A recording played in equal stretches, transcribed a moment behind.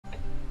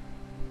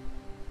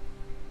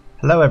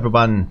Hello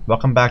everyone,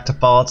 welcome back to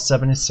Fallout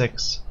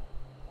 76.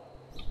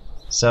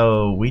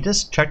 So, we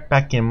just checked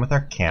back in with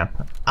our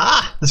camp.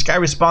 Ah! This guy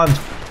respawned!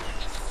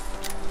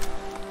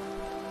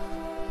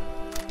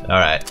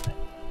 Alright.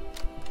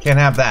 Can't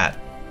have that.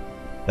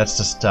 That's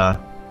just,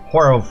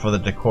 horrible for the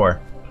decor.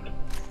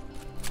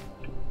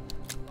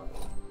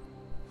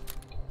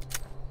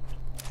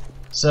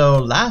 So,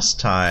 last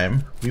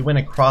time, we went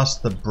across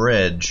the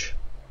bridge,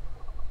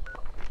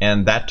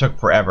 and that took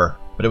forever.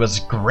 But it was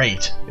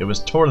great. It was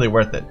totally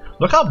worth it.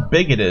 Look how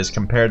big it is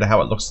compared to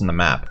how it looks in the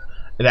map.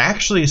 It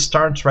actually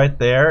starts right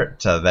there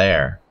to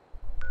there.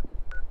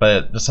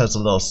 But it just has a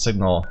little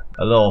signal,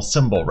 a little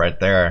symbol right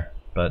there.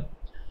 But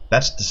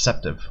that's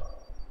deceptive.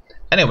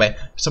 Anyway,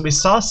 so we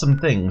saw some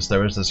things.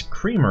 There was this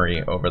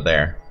creamery over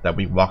there that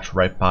we walked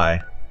right by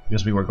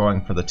because we were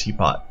going for the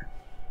teapot.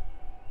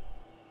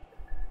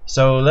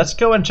 So let's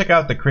go and check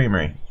out the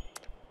creamery.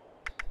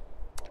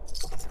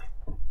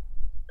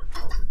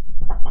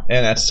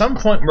 And at some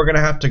point we're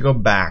gonna have to go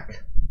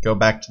back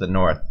to the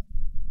north,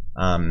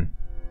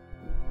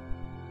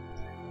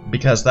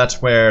 because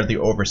that's where the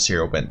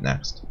overseer went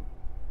next.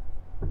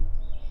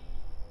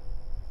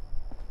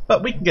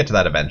 But we can get to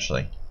that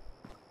eventually.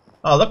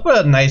 Oh, look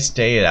what a nice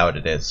day out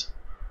it is.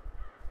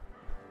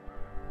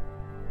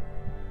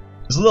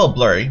 It's a little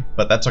blurry,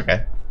 but that's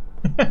okay.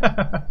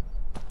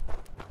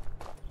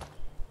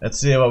 Let's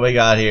see what we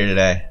got here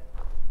today.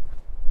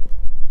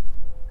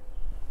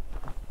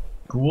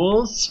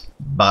 Ghouls,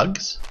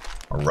 bugs,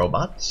 or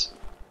robots,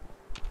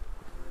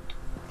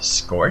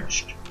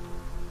 Scorched,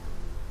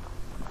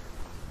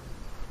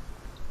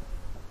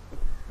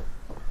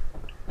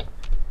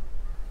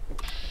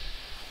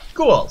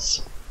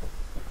 ghouls.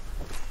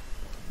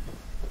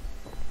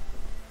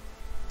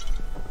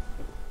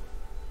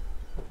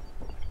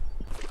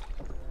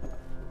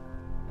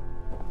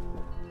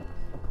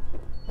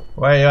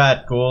 Where are you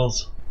at,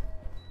 ghouls?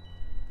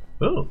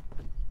 Ooh.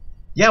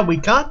 Yeah, we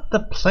got the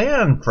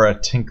plan for a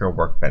tinker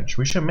workbench.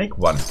 We should make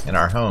one in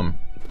our home.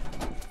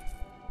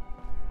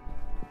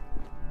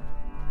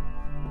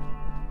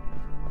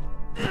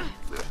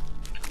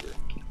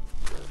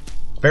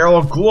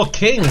 Feral Ghoul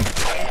King!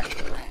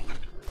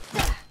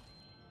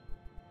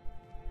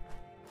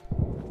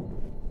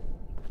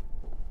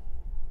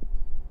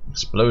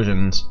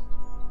 Explosions.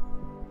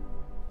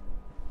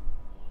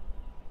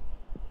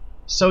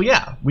 So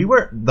yeah,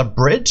 the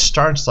bridge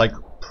starts like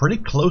pretty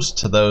close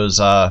to those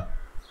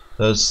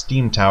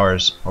steam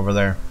towers over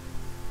there.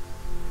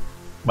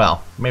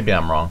 Well, maybe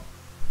I'm wrong.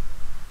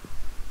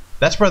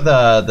 That's where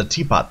the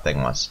teapot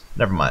thing was.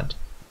 Never mind.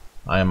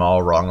 I am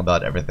all wrong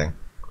about everything.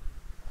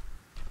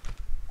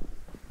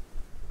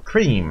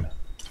 Cream.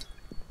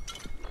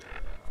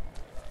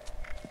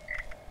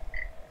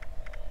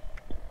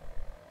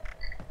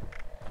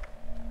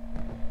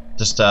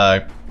 Just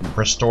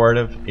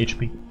restorative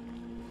HP.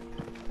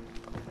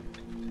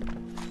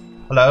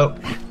 Hello.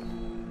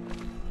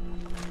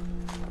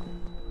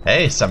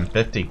 Hey,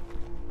 750.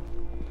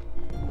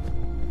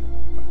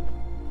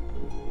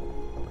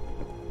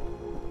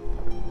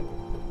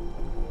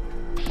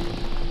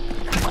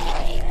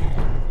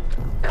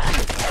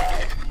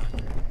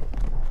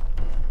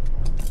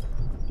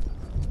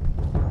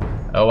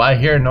 Oh, I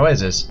hear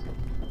noises.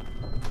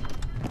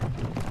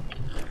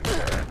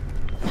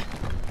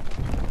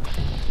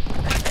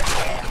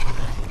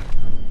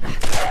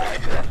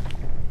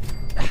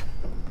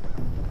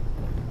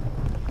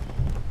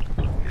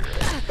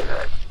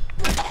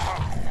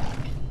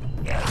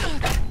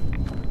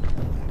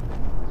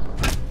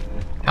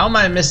 How am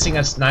I missing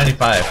us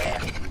 95?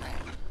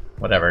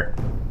 Whatever.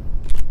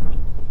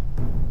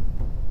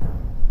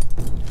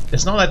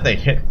 It's not like they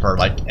hit for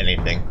like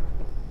anything.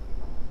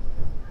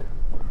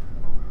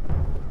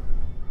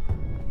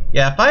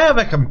 Yeah, if I have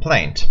a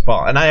complaint,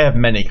 well, and I have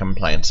many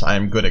complaints, I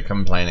am good at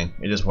complaining.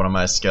 It is one of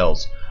my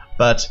skills.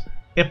 But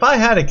if I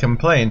had a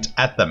complaint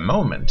at the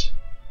moment,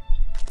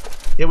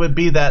 it would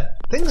be that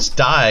things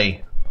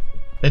die.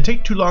 They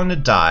take too long to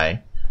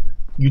die.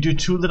 You do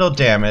too little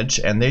damage,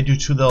 and they do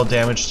too little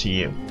damage to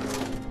you.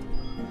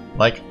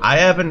 Like, I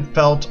haven't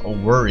felt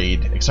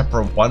worried, except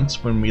for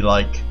once when we,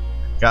 like,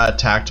 got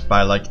attacked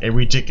by, like, a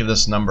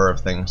ridiculous number of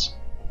things.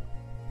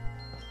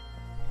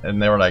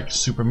 And they were, like,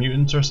 super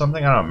mutants or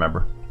something? I don't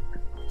remember.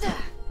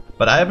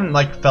 But I haven't,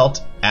 like,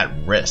 felt at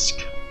risk.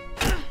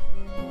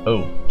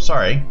 Oh,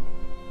 sorry.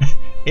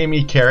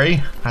 Amy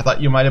Carey, I thought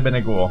you might have been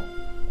a ghoul.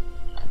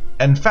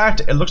 In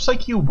fact, it looks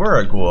like you were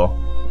a ghoul.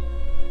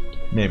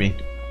 Maybe.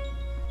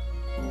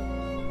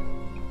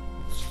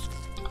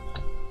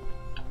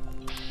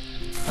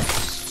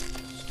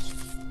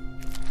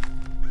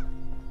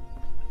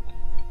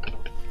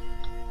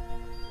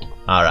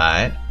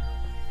 Alright.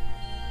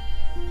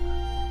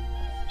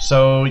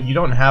 So, you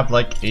don't have,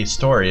 like, a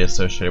story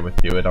associated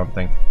with you, I don't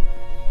think.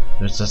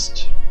 There's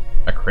just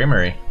a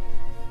creamery.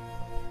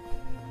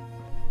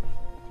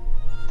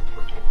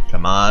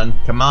 Come on,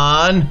 come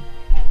on!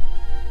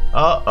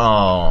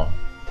 Uh-oh.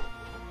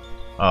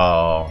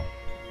 Oh.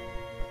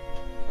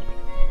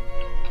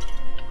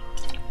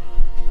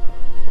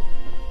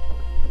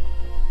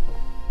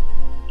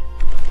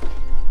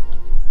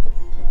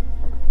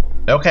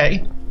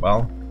 Okay,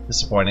 well,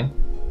 disappointing.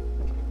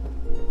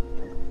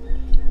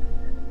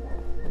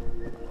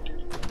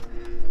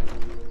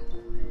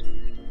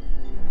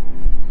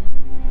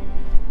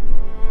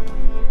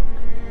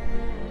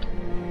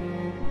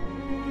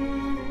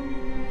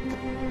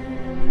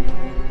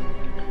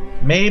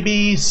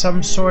 Maybe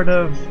some sort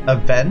of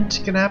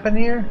event can happen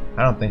here?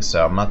 I don't think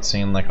so. I'm not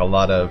seeing like a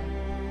lot of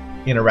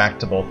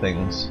interactable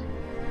things.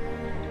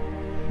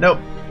 Nope,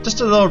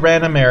 just a little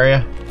random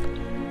area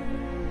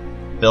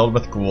filled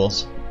with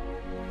ghouls.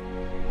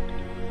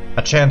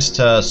 A chance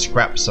to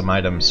scrap some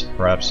items,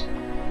 perhaps.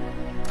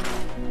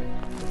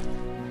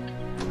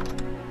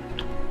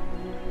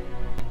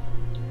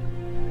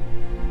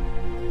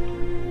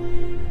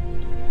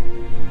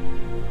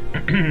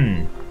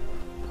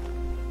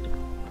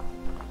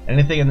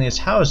 Anything in these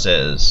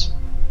houses?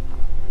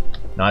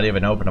 Not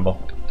even openable.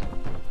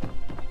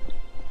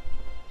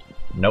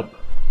 Nope.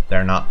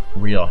 They're not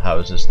real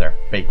houses, they're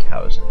fake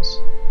houses.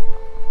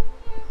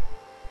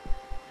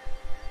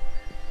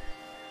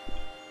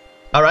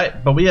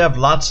 Alright, but we have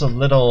lots of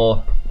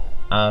little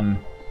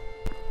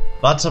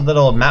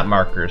map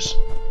markers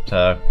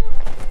to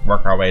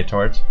work our way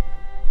towards.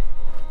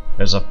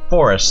 There's a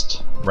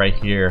forest right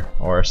here,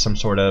 or some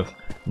sort of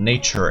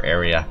nature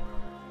area.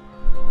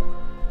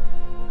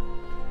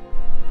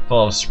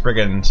 Full of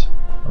spriggans,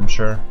 I'm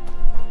sure.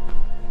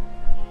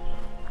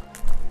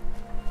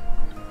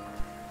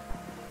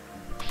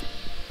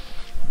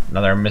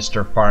 Another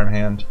Mr.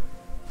 Farmhand.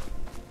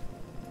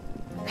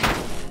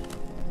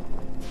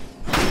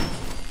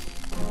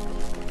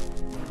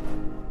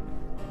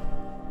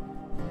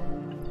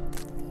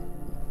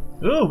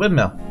 Ooh,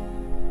 windmill.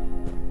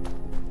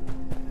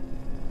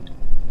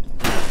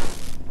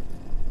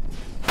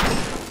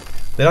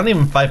 They don't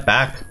even fight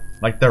back.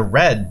 Like, they're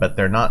red, but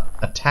they're not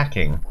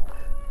attacking.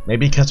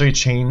 Maybe because we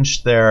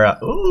changed their...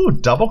 ooh,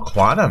 double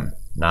quantum.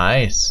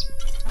 Nice.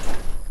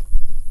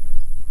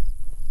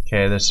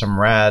 Okay, there's some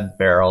rad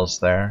barrels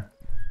there.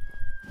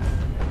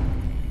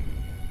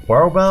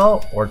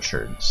 Orwell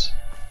Orchards.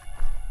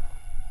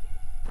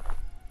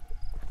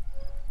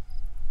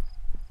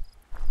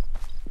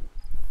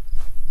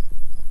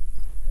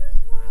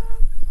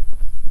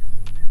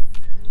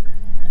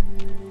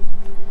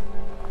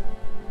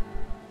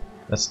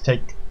 Let's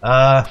take,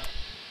 let's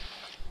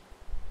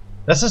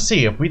just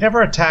see, if we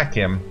never attack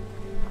him,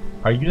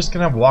 are you just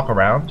gonna walk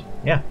around?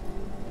 Yeah.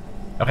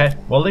 Okay,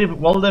 we'll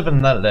live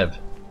and let live.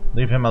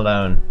 Leave him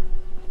alone.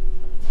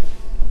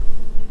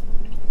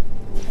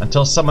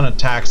 Until someone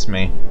attacks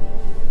me.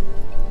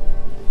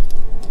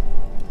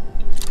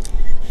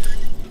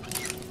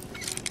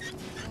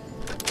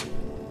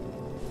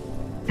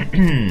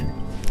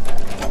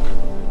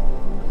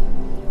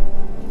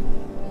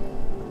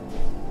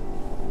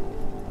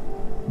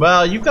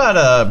 Well, you got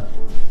a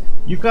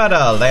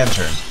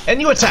lantern,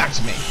 and you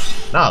attacked me.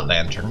 Not a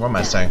lantern. What am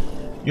I saying?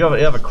 You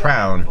have a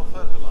crown.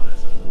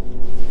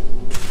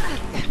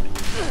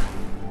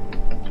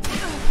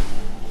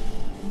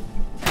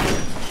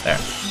 There.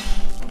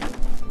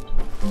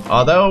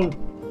 Although,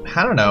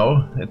 I don't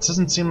know. It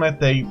doesn't seem like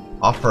they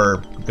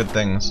offer good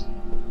things.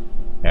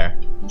 Here,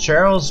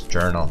 Cheryl's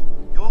journal.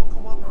 Your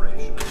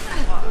cooperation is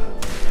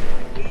required.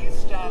 Please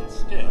stand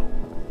still.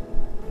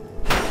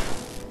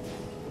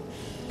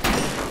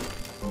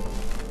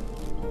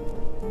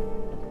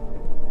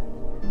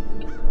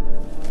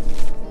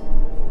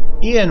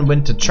 Ian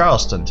went to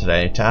Charleston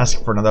today to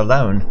ask for another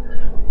loan.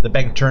 The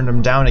bank turned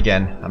him down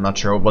again. I'm not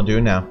sure what we'll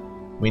do now.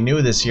 We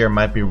knew this year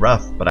might be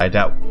rough, but I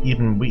doubt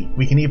even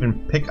we can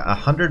even pick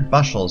 100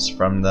 bushels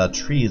from the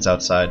trees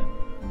outside.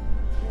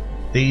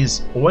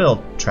 These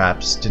oil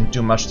traps didn't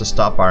do much to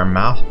stop our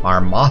moth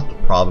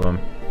problem,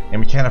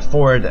 and we can't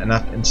afford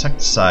enough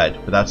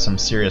insecticide without some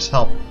serious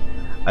help.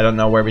 I don't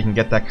know where we can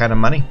get that kind of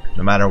money.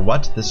 No matter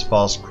what, this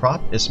fall's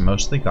crop is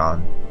mostly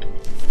gone.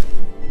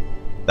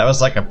 That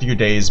was like a few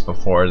days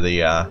before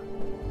the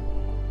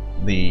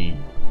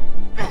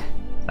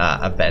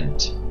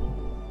event.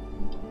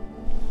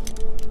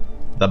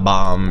 The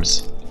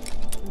bombs.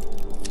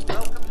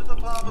 Welcome to the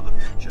farm of the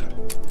future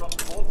from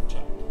Scorched.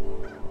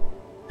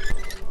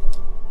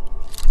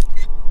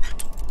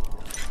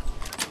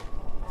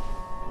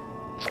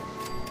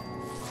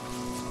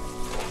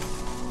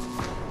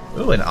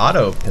 Ooh, an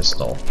auto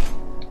pistol.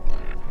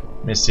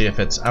 Let me see if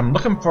it's... I'm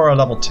looking for a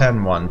level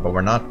 10 one, but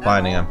we're not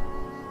finding them.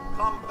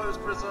 Compost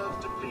reserves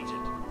depleted.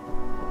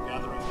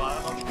 Gathering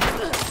biological.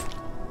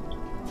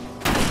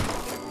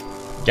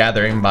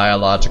 Gathering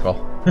biological.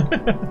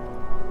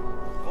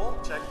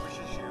 Tech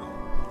wishes you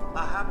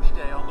a happy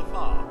day on the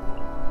farm.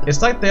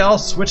 It's like they all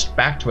switched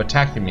back to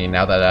attacking me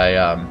now that I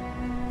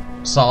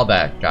saw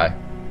that guy.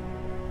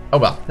 Oh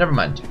well, never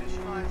mind.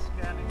 Visualize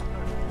scanning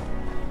protocol.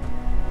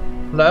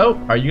 Hello?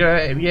 Are you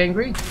gonna be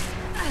angry?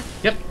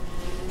 Yep.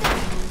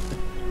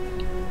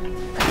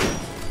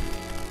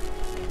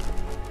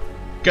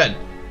 Good.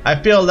 I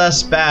feel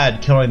less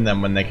bad killing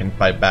them when they can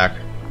fight back.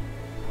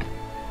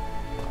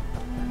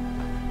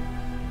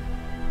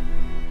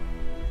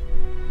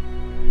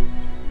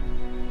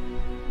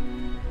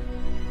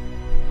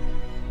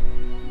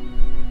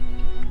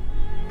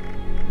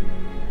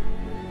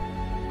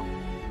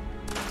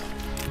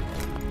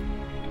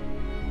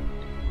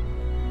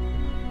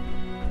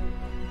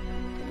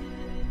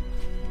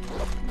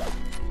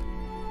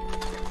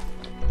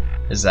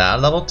 Is that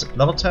a level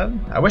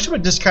 10? I wish it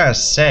would just kind of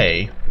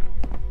say.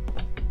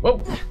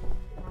 Whoa.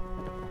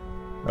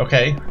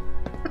 Okay.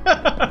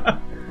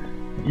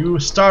 You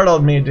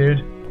startled me,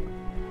 dude.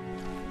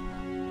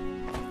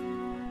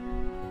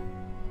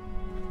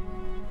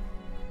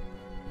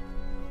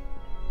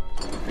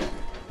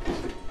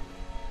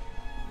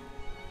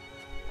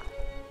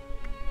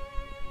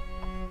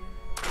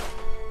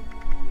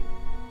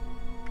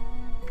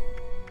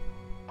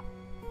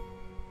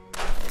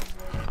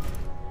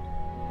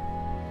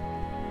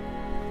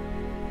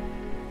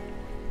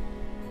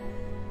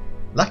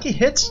 Lucky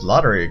Hits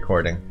lottery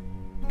recording.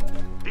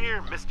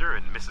 Dear Mr.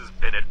 and Mrs.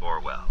 Bennett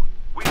Orwell,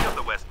 we of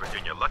the West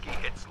Virginia Lucky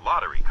Hits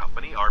Lottery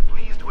Company are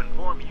pleased to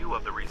inform you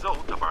of the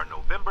result of our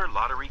November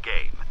lottery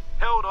game,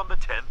 held on the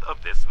 10th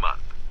of this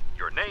month.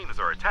 Your names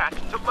are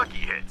attached to Lucky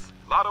Hits,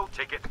 Lotto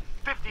Ticket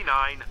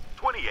 59,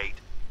 28,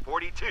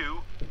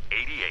 42,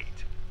 88.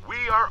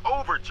 We are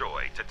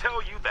overjoyed to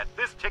tell you that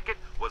this ticket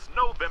was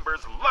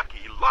November's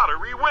lucky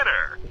lottery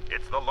winner.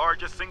 It's the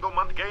largest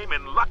single-month game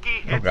in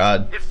Lucky Hits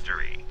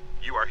history.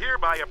 You are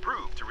hereby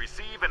approved to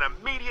receive an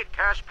immediate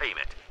cash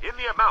payment in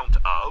the amount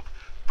of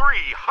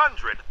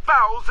 $300,000.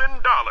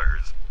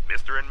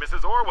 Mr. and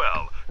Mrs.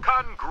 Orwell,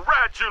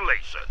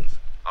 congratulations!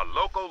 A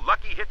local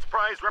Lucky Hits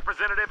prize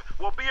representative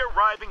will be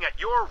arriving at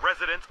your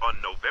residence on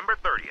November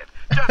 30th,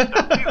 just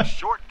a few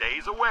short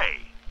days away.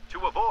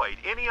 To avoid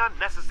any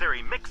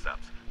unnecessary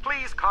mix-ups,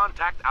 please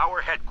contact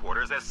our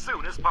headquarters as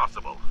soon as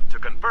possible to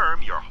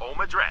confirm your home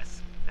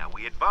address. Now,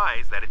 we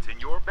advise that it's in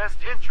your best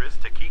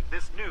interest to keep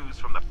this news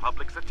from the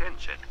public's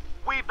attention.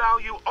 We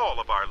value all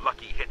of our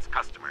Lucky Hits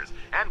customers,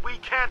 and we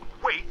can't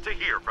wait to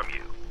hear from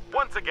you.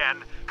 Once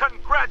again,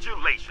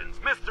 congratulations,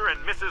 Mr. and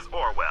Mrs.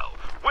 Orwell,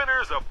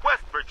 winners of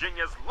West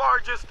Virginia's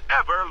largest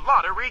ever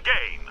lottery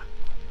game.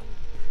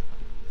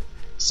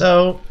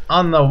 So,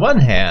 on the one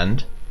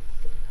hand,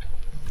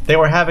 they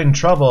were having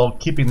trouble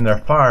keeping their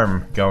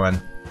farm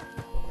going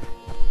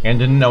and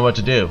didn't know what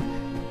to do.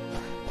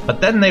 But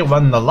then they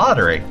won the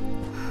lottery.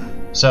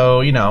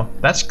 So, you know,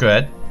 that's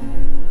good.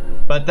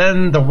 But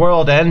then the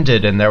world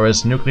ended and there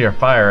was nuclear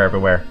fire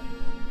everywhere.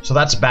 So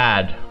that's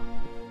bad.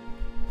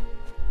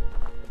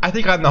 I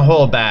think on the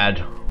whole, bad.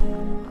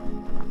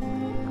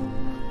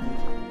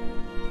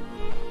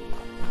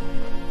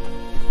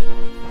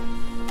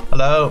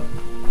 Hello,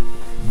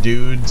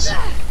 dudes.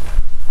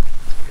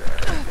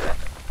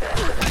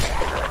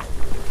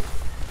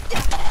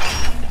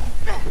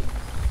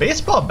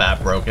 Baseball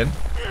bat broken.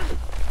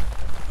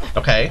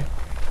 Okay.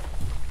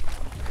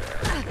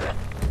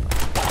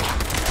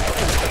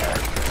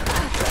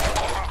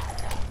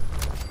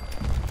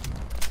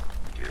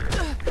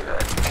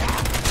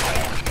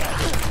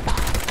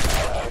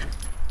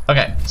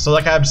 Okay, so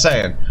like I'm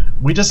saying,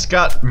 we just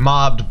got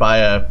mobbed by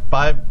a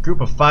group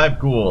of 5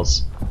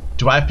 ghouls.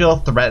 Do I feel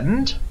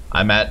threatened?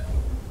 I'm at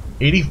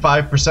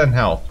 85%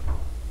 health.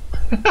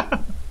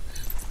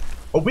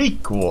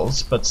 Weak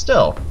ghouls, but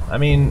still. I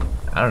mean,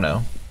 I don't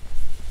know.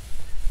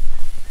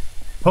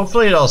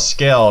 Hopefully it'll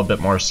scale a bit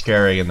more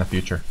scary in the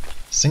future.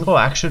 Single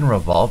action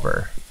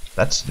revolver.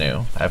 That's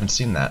new. I haven't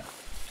seen that.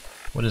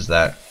 What is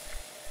that?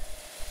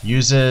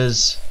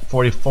 Uses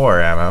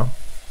 44 ammo.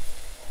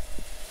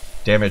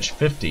 Damage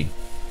 50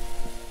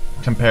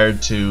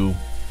 compared to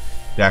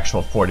the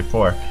actual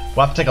 44.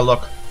 We'll have to take a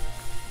look.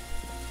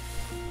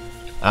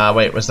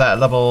 Wait, was that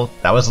level?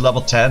 That was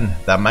level 10.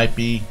 That might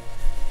be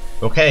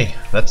okay.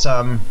 Let's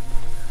find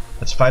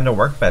a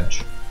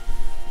workbench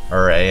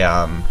or a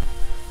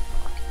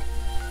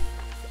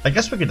I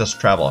guess we could just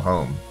travel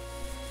home.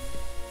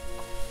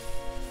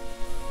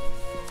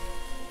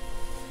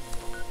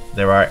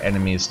 There are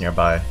enemies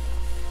nearby.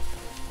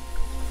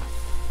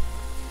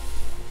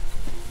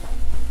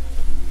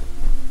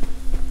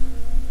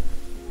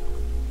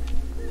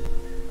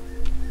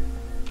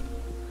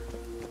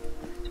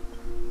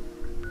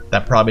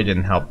 That probably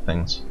didn't help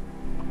things.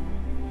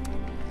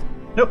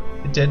 Nope,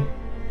 it did.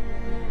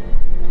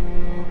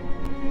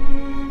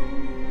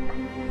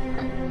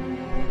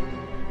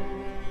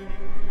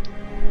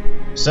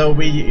 So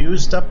we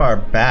used up our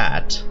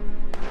bat,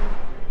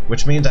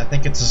 which means I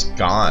think it's just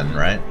gone,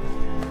 right?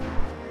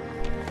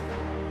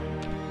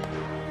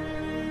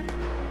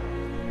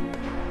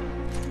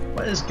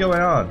 What is going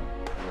on?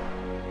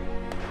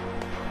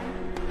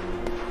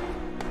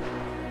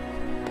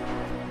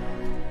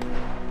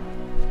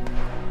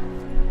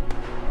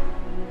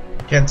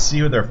 Can't see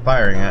who they're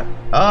firing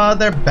at.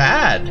 They're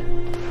bad.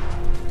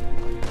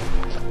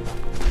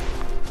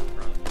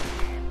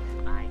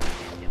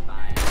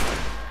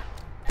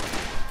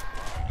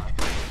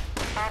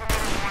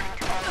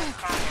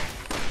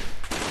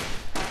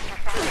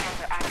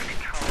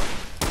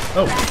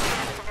 Oh.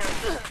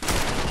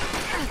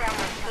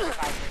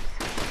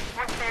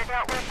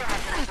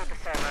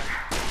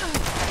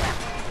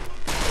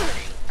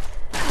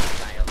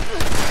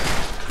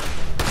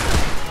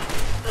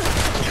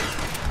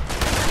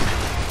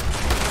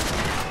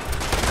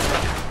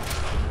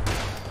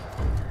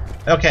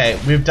 Okay,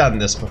 we've done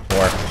this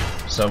before,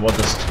 so we'll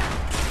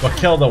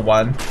kill the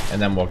one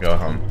and then we'll go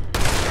home.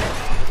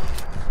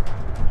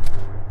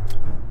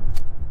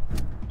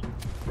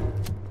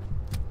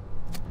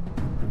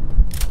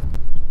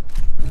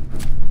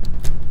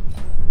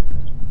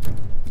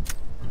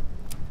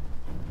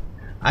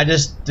 I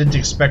just didn't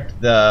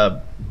expect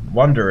the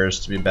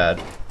Wanderers to be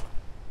bad.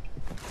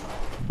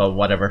 But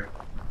whatever.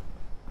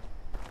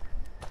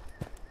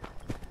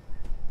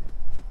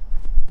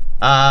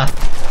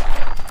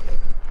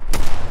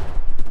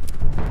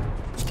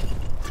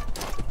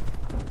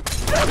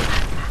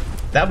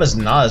 That was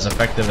not as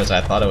effective as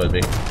I thought it would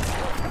be.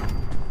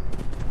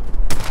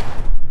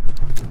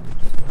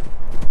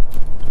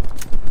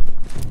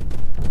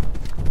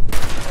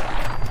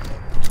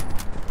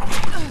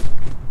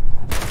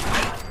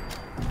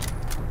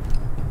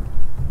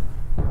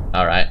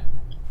 Alright.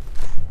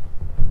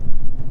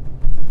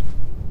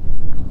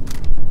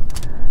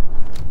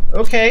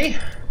 Okay.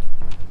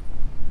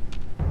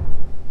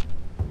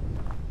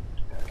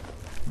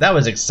 That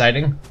was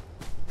exciting.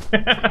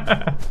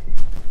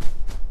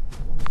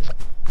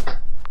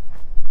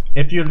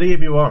 If you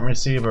leave, you won't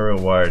receive a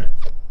reward.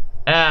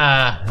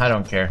 Ah, I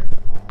don't care.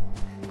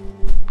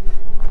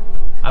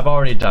 I've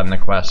already done the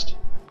quest.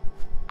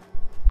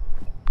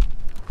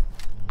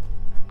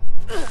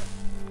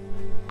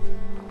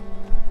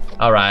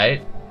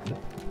 Alright.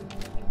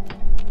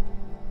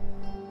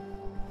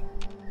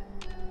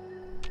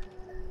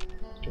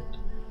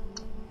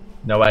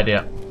 No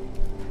idea.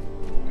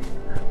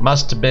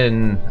 Must have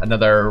been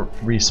another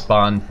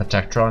respawn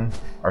Protectron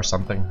or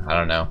something. I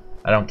don't know.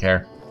 I don't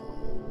care.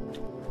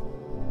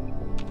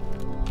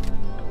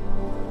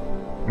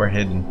 We're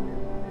hidden.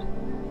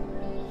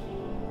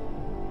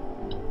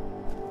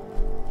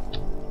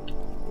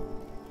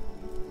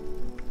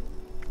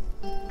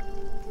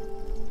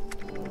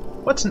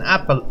 What's an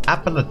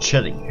apple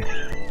chili?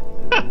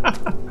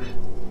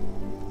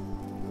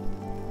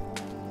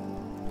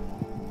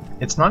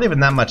 It's not even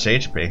that much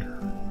HP.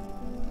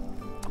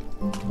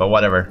 But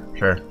whatever,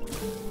 sure.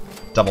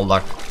 Double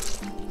luck.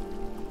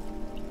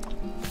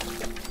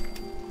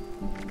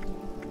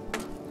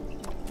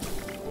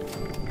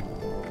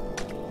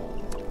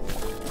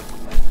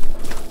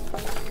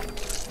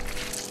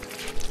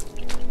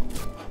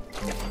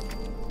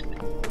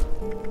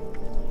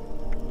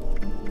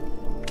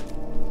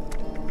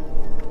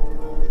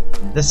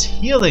 This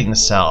healing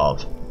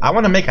salve. I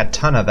want to make a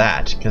ton of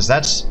that, because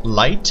that's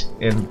light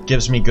and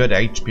gives me good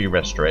HP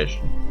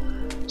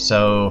restoration.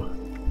 So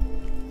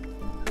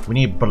we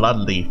need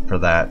bloodleaf for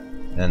that,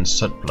 and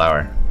soot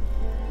flower.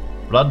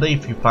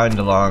 Bloodleaf you find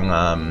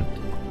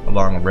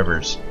along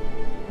rivers.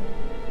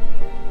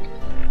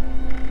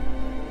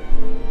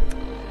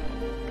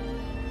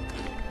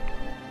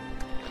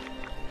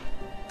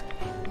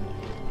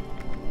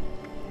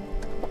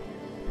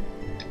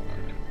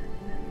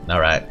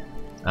 Alright.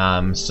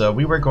 So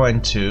we were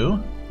going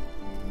to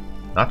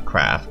not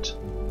craft.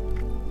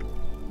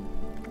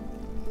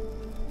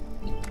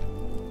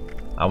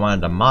 I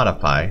wanted to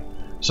modify.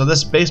 So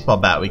this baseball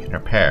bat we can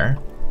repair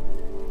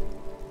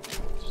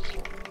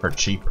for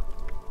cheap.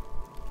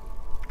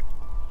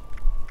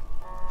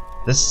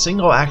 This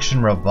single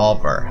action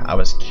revolver I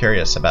was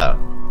curious about.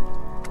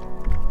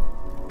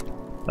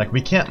 Like,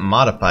 we can't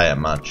modify it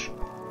much.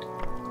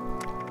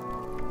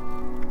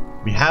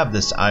 We have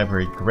this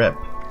ivory grip.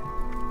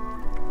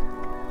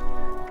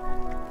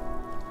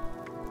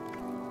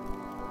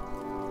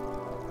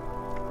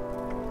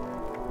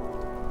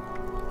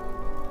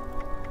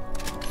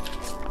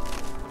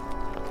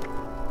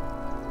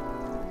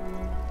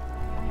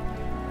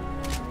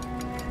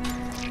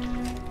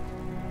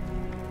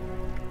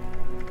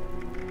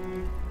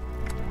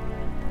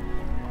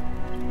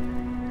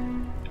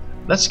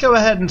 Let's go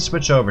ahead and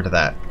switch over to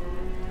that.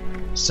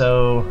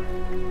 So,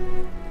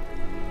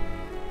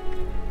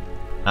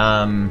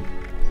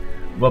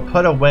 we'll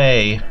put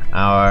away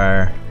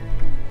our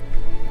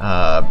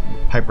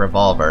pipe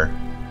revolver,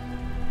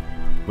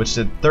 which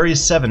did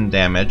 37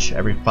 damage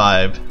every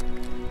 5,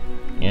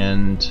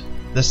 and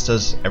this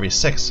does every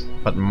 6,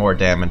 but more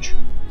damage.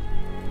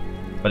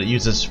 But it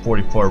uses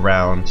 44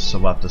 rounds, so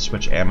we'll have to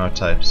switch ammo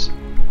types.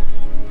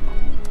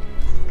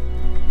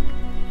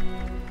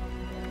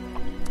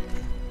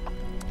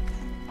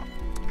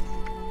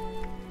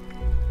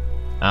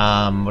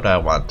 What do I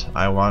want?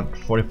 I want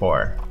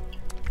 44.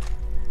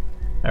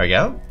 There we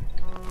go.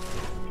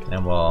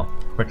 And we'll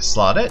quick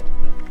slot it.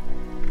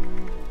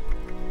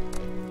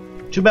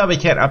 Too bad we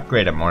can't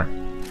upgrade it more.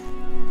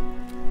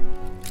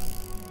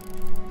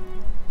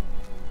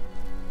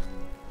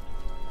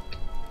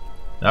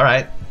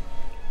 Alright.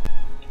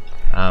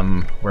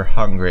 We're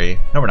hungry.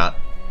 No, we're not.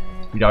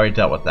 We'd already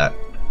dealt with that.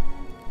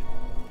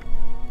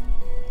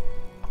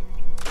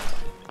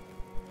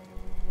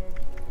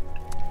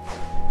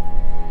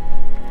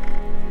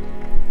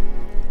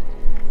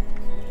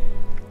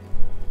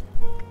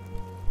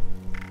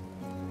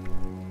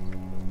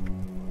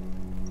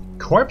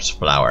 Corpse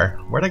flower?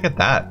 Where'd I get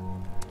that?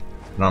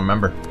 I don't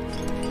remember.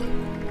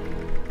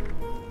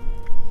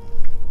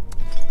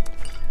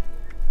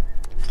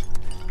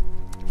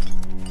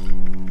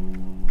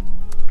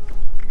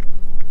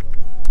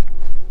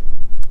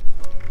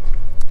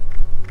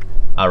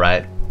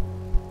 Alright.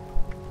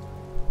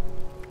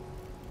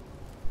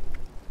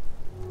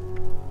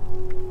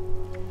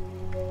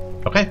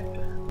 Okay,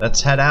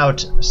 let's head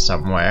out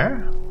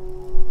somewhere.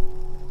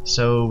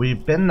 So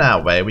we've been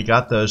that way. We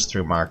got those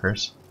through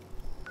markers.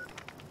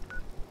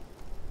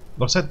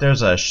 Looks like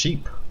there's a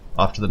sheep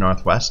off to the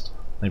northwest.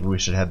 Maybe we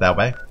should head that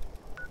way.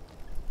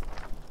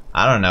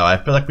 I don't know. I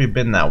feel like we've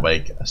been that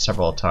way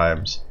several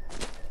times.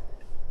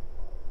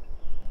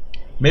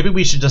 Maybe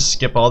we should just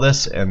skip all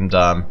this and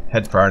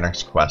head for our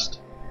next quest.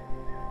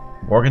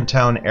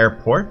 Morgantown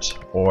Airport,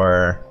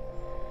 or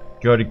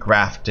go to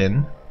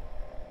Grafton.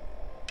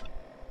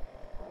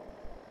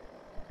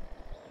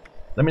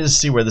 Let me just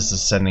see where this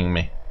is sending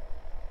me.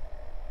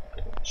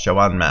 Show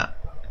on map.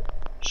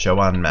 Show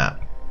on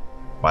map.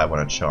 Why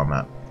wouldn't it show on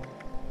map?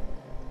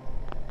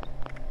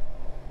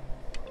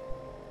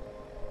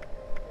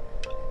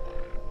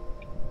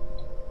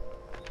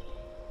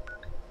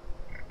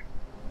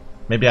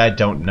 Maybe I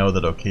don't know the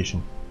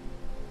location.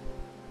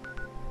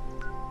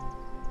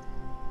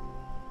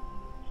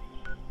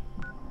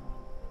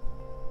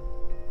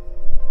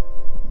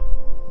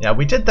 Yeah,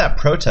 we did that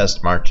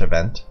protest march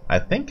event. I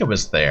think it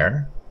was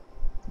there.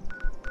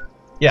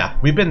 Yeah,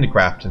 we've been to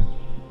Grafton.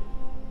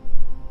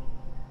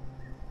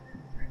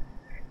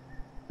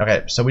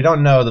 Okay, so we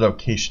don't know the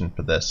location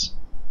for this.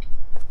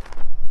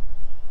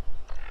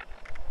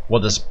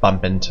 We'll just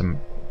bump into...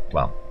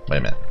 Well, wait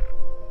a minute.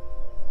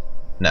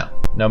 No,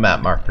 no map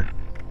marker.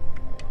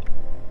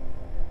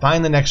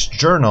 Find the next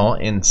journal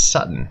in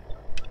Sutton.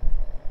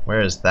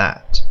 Where is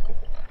that?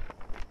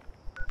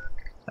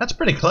 That's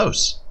pretty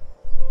close.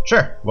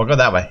 Sure, we'll go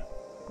that way.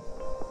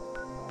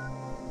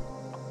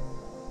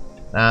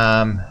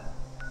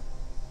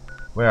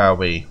 Where are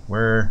we?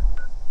 We're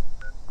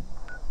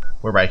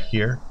right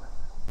here.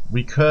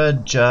 We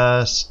could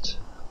just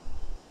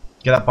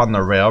get up on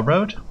the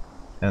railroad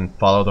and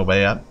follow the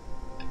way up.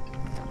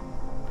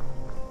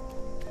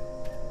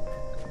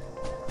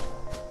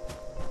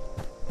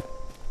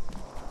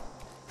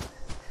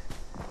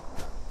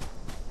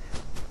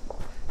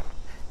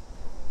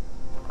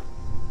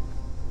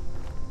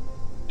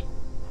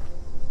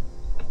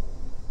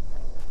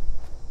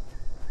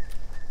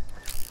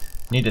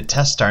 Need to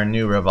test our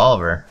new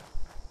revolver.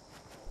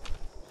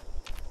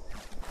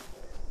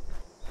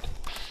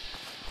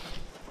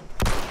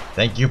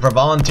 Thank you for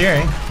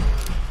volunteering.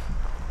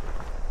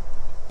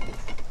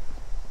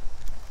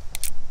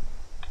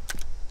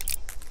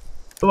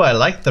 Ooh, I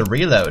like the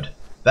reload.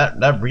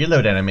 That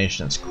reload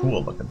animation is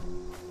cool looking.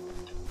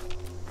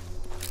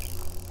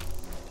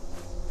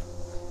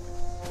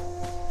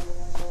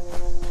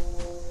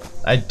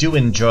 I do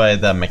enjoy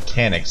the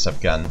mechanics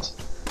of guns.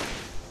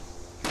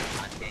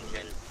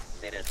 Attention,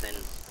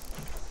 citizens.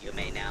 You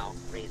may now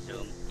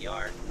resume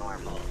your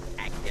normal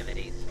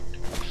activities.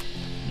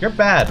 You're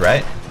bad,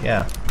 right?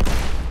 Yeah.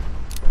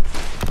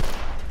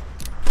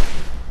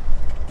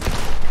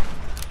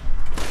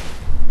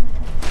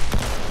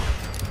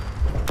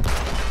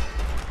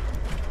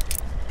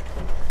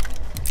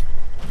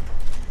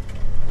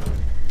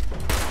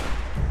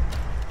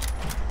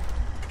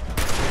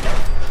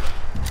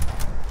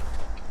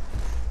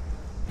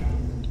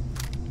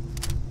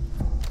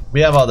 We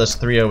have all this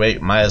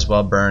 308, might as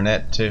well burn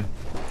it too.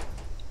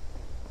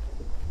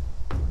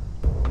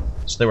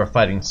 So they were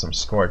fighting some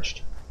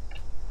Scorched.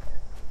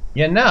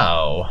 You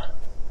know,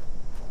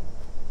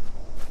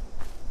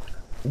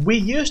 we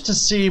used to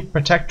see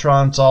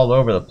Protectrons all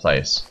over the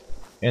place,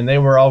 and they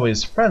were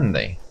always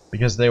friendly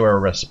because they were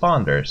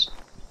responders.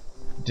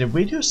 Did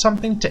we do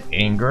something to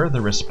anger the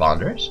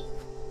responders?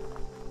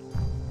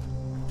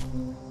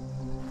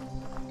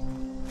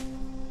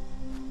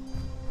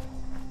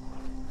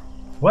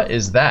 What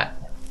is that?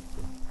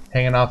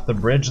 Hanging off the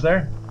bridge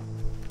there?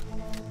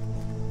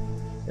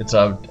 It's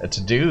a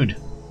dude.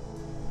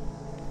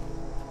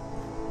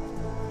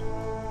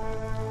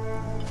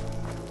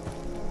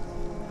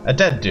 A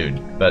dead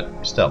dude, but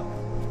still.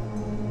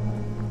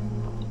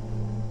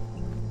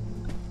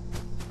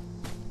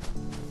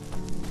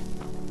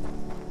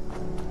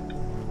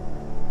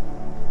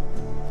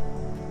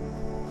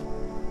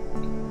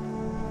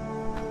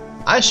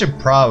 I should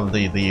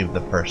probably leave the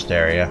first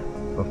area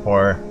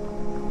before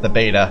the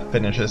beta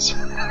finishes.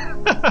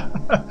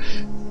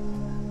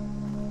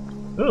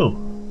 Ooh,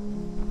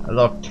 a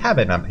little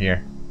cabin up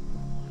here.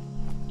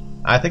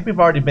 I think we've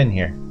already been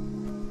here.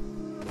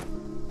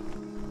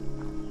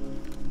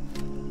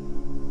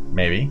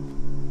 Maybe.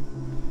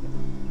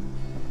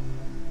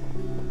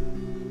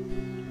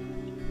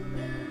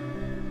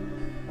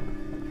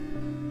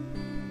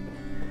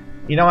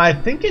 You know, I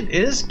think it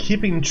is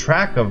keeping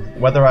track of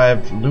whether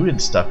I've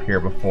looted stuff here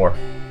before.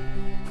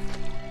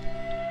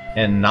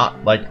 And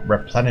not, like,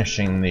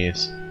 replenishing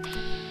these.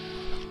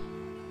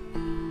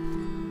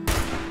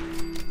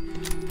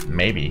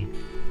 Maybe.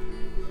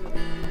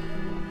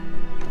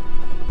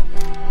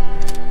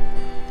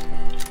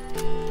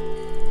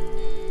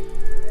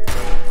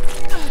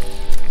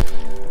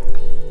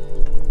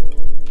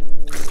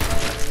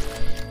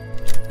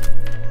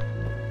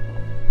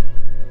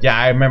 Yeah,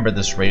 I remember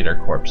this raider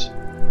corpse.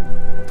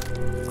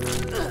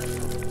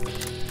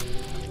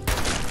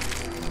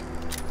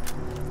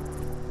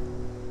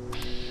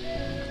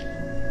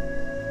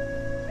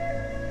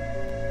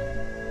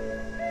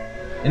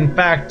 In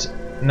fact,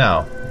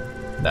 no.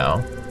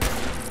 No.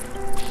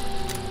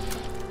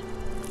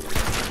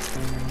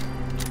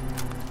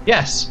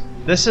 Yes,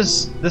 this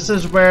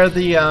is where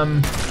the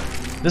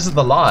this is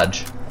the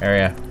lodge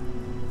area.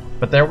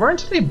 But there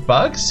weren't any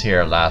bugs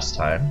here last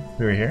time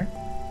we were here.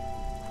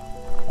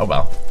 Oh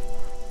well.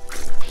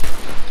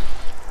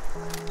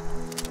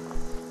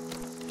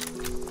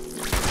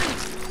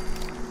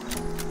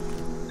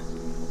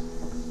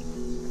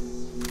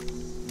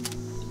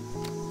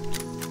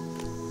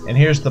 And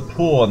here's the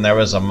pool, and there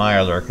was a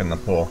mirelurk in the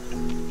pool.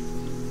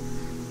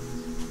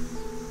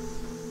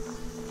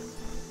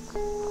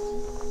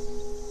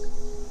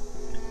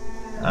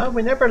 Oh,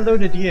 we never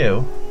looted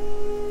you.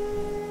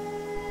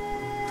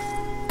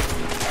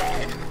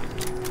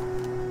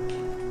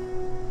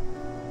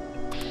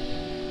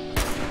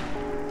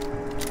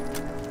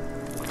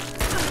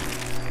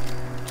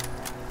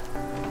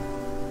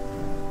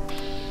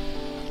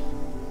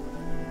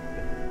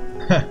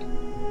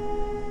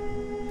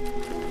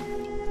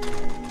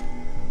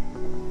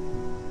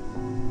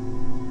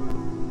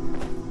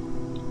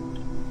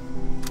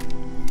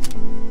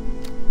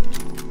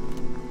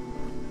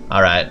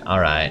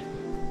 Alright.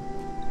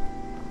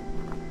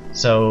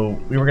 So,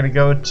 we were gonna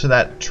go to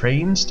that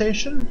train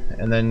station,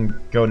 and then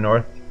go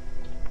north.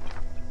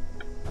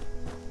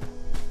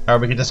 Or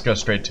we could just go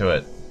straight to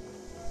it.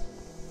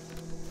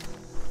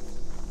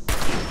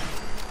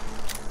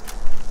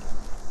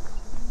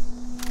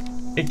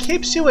 It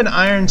keeps you in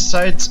iron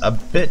sights a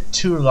bit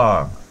too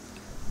long.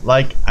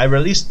 Like, I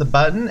release the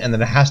button, and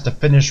then it has to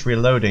finish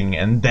reloading,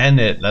 and then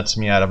it lets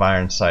me out of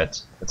iron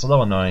sights. It's a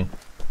little annoying.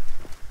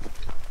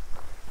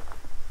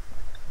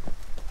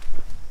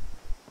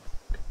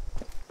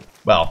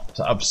 Well,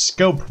 of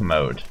scope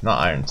mode, not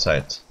iron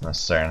sights,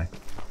 necessarily.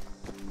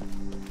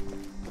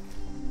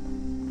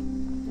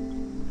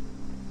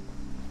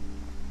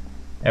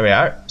 There we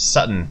are,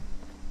 Sutton.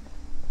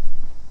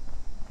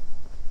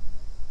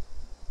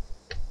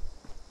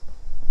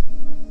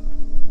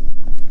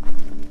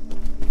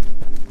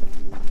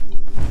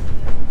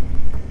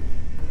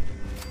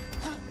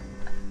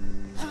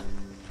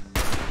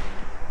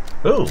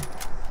 Ooh.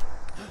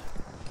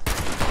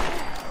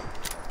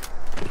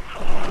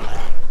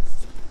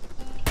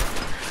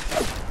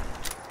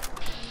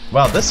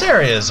 Wow, this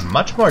area is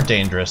much more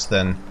dangerous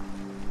than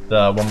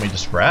the one we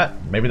just were at.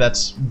 Maybe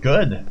that's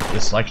good.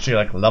 It's actually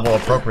like level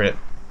appropriate.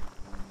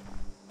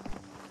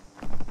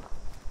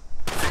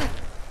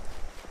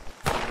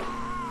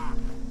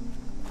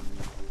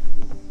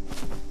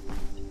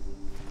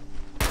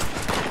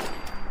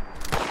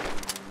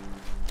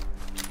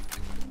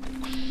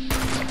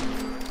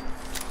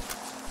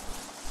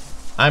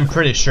 I'm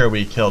pretty sure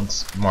we killed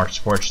more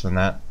Scorched than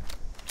that.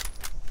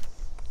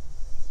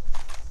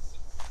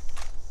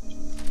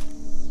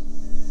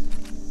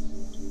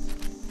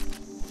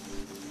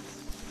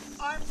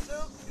 I'm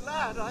so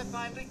glad I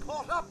finally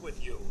caught up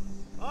with you.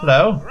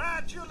 Hello.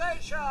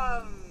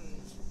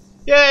 Congratulations!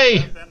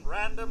 Yay! You've been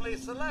randomly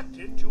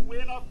selected to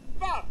win a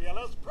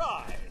fabulous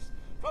prize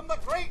from the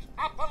Great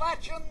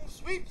Appalachian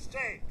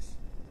Sweepstakes.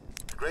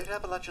 The Great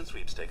Appalachian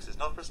Sweepstakes is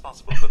not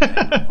responsible for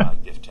paying my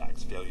gift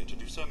tax. Failure to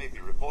do so may be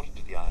reported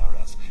to the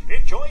IRS.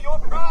 Enjoy your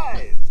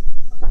prize!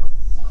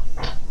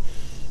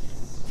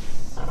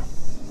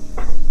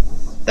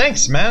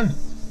 Thanks, man.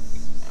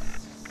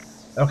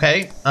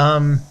 Okay,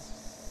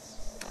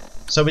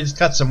 so we just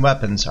got some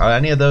weapons. Are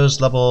any of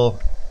those level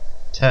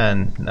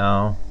 10?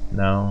 No,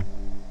 no.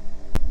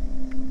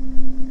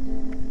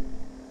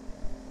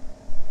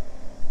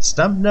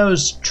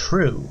 Snub-nose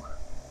true,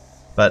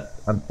 but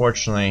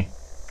unfortunately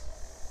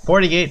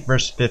 48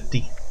 versus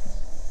 50.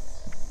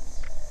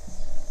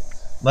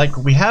 Like,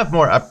 we have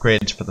more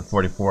upgrades for the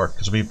 44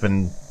 because we've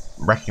been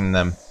wrecking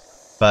them,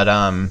 but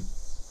oh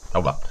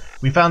well.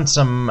 We found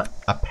some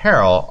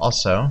apparel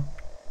also,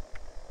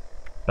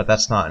 but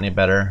that's not any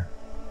better.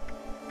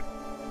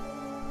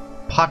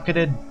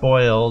 Pocketed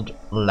boiled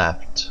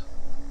left.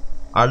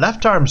 Our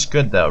left arm's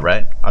good though,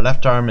 right? Our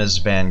left arm is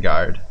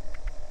Vanguard.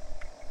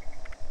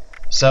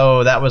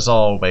 So that was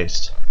all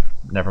waste.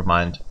 Never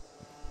mind.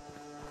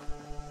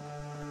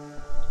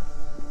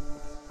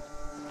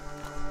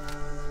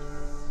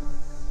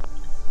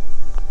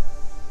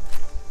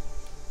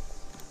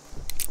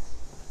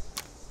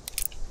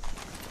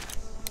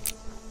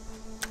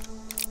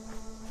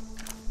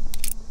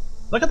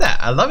 Look at that,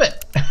 I love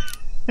it.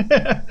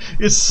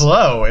 It's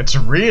slow, it's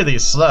really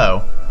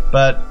slow,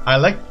 but I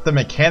like the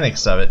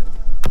mechanics of it.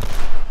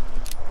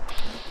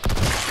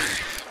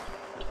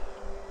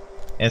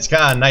 And it's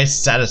got a nice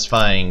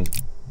satisfying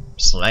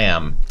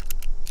slam.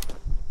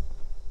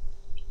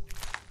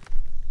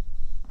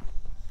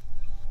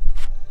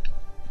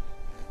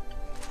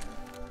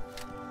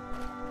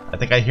 I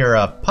think I hear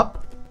a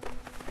pup.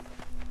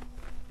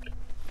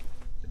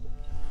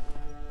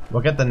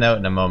 We'll get the note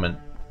in a moment.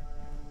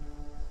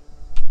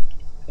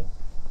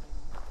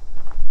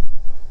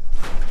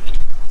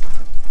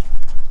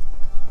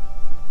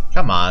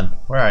 Come on,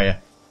 where are you?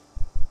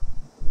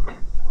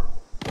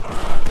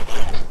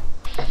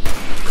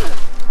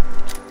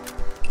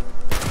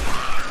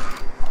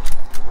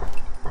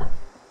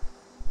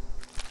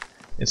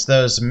 It's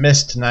those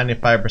missed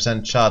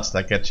 95% shots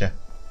that get you.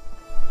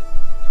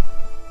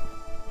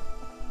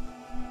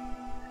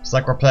 It's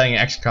like we're playing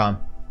XCOM.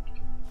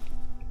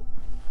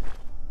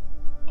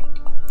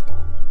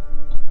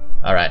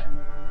 Alright.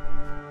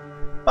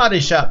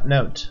 Body shop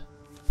note.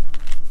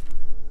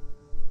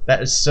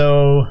 That is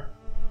so...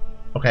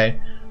 Okay.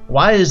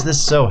 Why is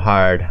this so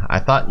hard? I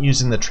thought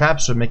using the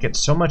traps would make it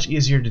so much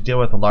easier to deal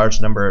with a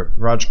large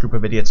group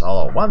of idiots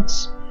all at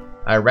once.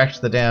 I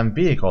wrecked the damn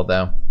vehicle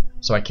though,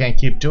 so I can't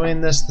keep doing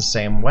this the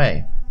same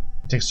way.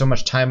 It takes so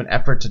much time and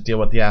effort to deal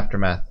with the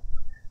aftermath.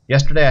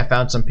 Yesterday I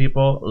found some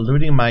people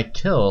looting my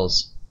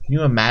kills. Can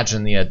you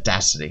imagine the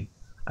audacity?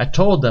 I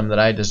told them that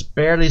I just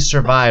barely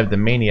survived the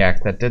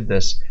maniac that did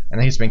this,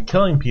 and he's been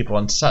killing people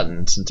in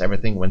Sutton since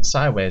everything went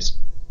sideways.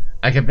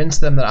 I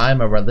convinced them that I am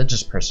a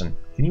religious person.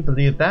 Can you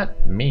believe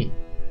that? Me.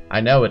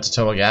 I know it's a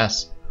total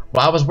gas.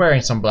 Well, I was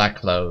wearing some black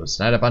clothes,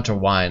 and I had a bunch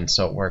of wine,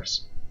 so it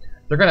works.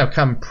 They're gonna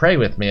come pray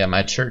with me at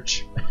my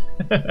church.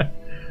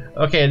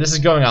 Okay, this is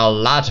going a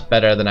lot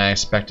better than I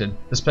expected.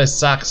 This place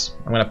sucks.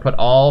 I'm gonna put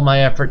all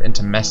my effort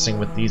into messing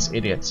with these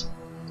idiots.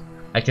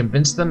 I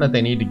convinced them that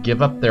they need to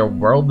give up their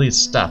worldly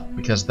stuff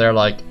because they're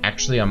like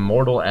actually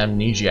immortal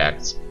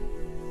amnesiacs.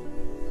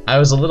 I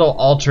was a little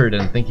altered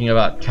in thinking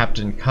about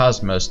Captain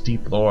Cosmos'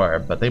 deep lore,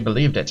 but they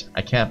believed it.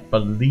 I can't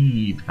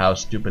believe how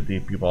stupid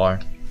these people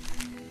are.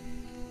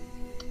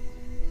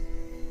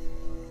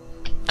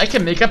 I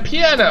can make a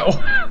piano!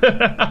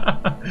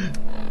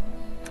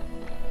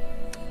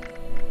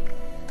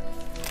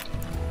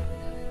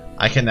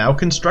 I can now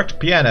construct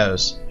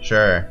pianos.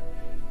 Sure.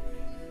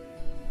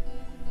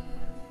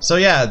 So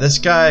yeah, this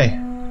guy,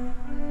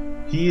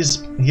 he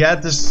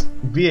had this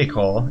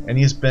vehicle and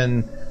he's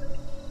been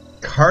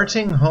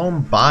carting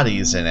home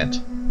bodies in it.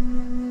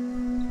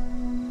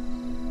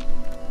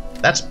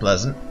 That's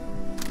pleasant.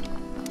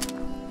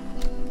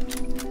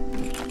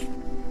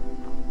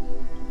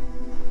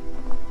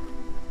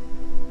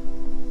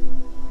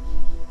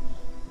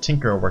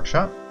 Tinker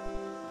Workshop.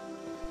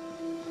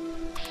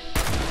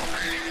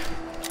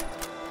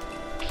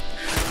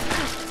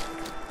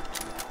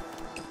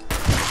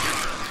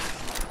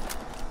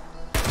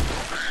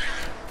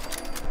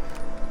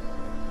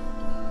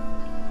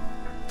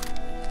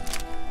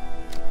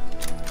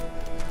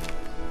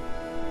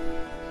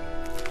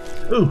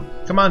 Ooh,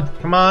 come on,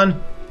 come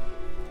on.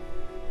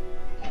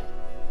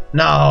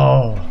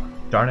 No,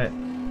 darn it.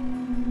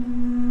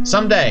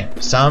 Someday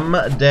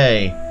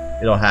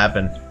it'll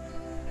happen.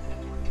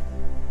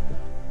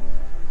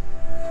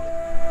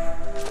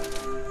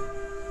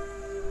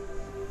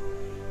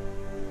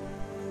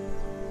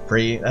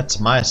 Free, that's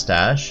my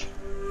stash.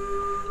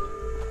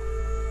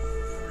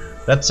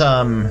 Let's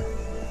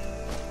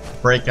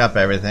break up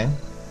everything.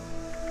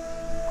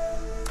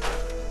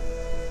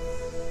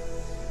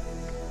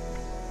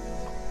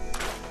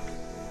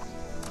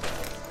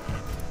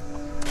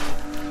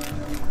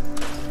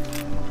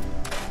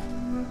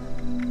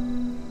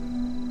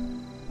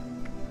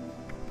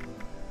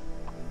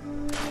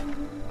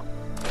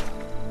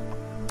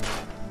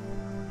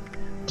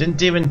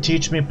 Didn't even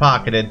teach me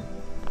pocketed.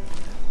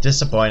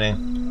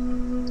 Disappointing.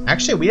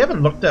 Actually, we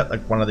haven't looked at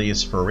like one of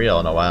these for real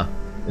in a while.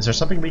 Is there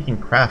something we can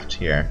craft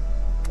here?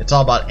 It's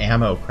all about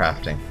ammo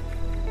crafting.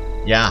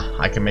 Yeah,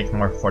 I can make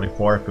more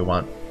 44 if we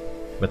want,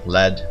 with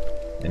lead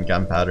and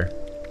gunpowder.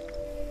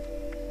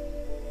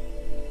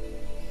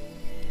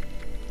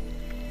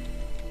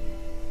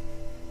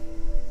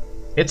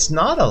 It's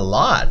not a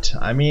lot.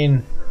 I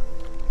mean,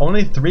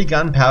 only 3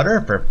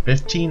 gunpowder for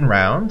 15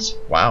 rounds?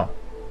 Wow.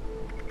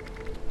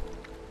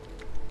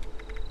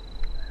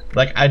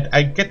 Like,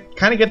 I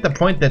kind of get the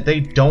point that they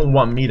don't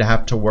want me to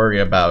have to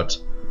worry about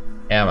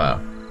ammo.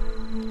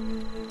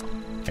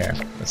 Here,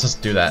 let's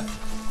just do that.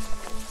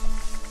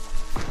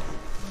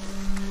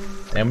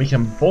 And we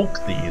can bulk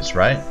these,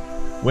 right?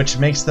 Which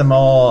makes them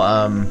all,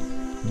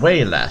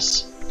 way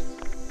less.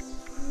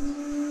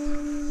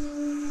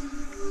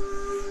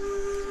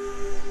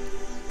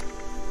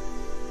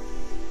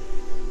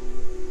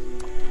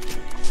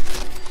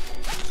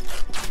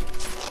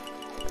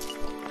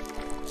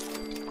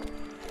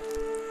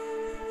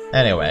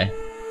 Anyway,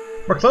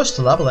 we're close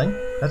to leveling.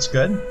 That's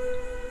good.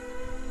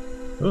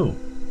 Ooh.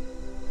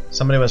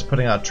 Somebody was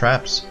putting out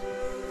traps.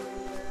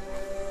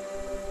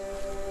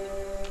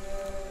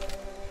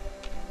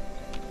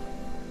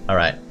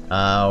 Alright,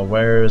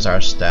 where's our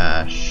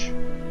stash?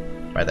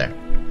 Right there.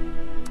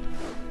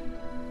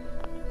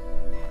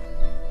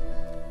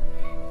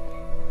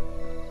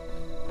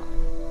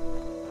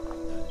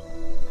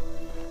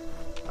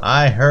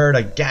 I heard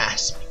a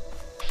gasp.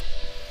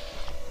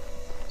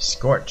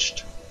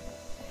 Scorched.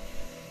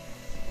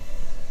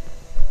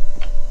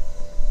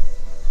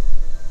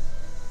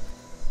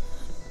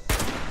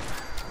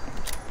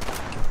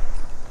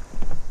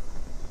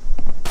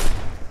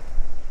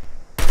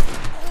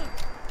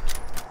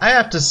 I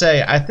have to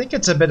say, I think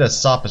it's a bit of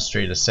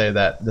sophistry to say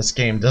that this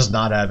game does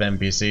not have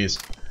NPCs.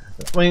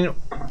 I mean,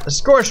 the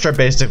Scorched are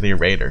basically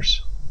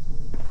raiders.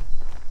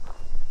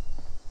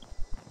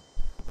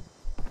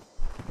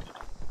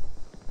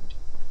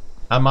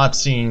 I'm not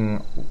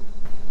seeing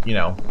you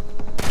know,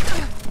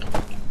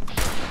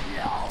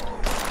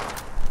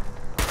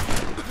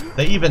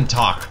 they even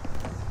talk.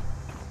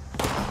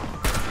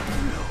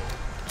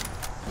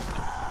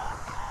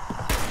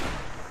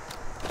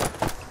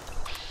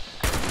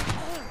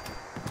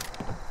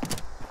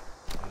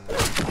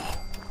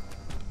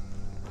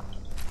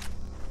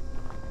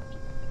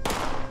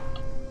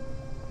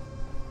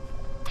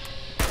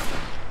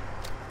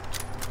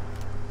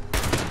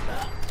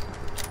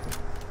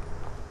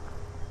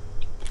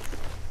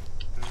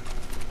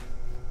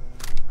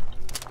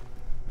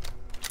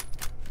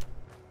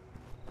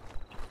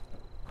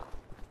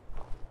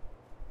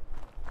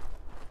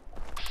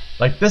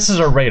 Like, this is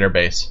a raider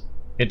base.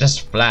 It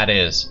just flat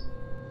is.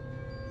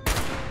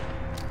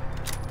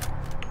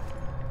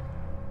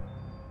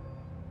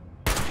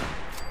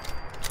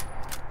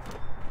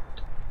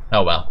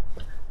 Oh well.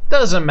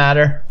 Doesn't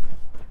matter.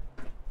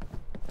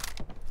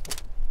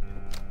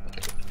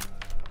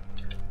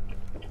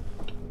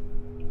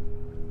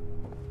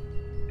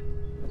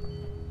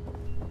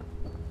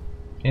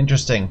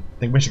 Interesting.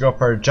 Think we should go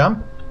for a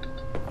jump?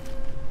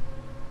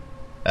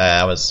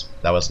 That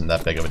wasn't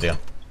that big of a deal.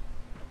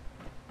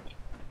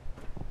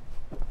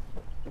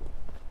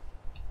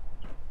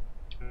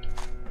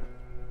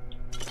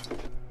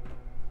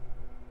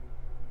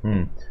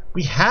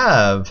 We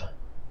have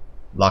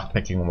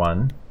lockpicking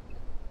 1.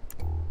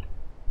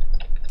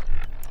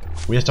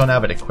 We just don't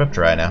have it equipped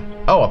right now.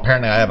 Oh,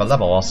 apparently I have a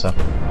level also.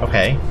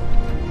 Okay.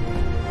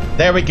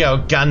 There we go,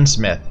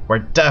 gunsmith. We're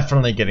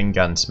definitely getting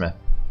gunsmith.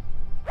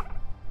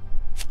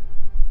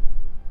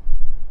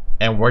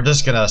 And we're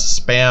just gonna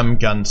spam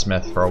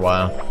gunsmith for a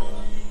while.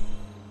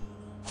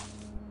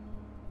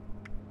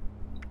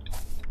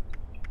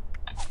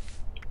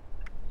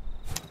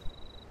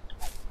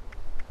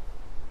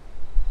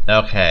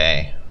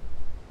 Okay.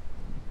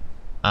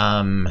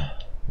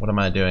 What am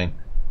I doing?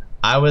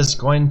 I was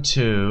going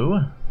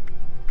to...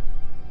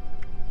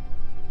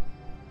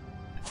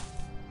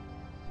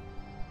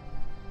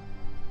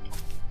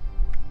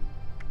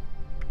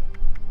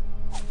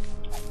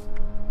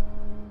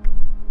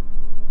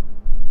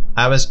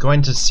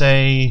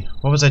 say...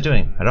 What was I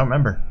doing? I don't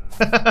remember.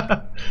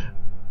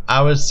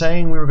 I was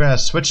saying we were going to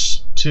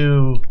switch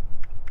to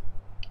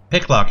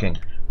picklocking,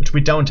 which we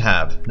don't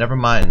have. Never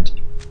mind.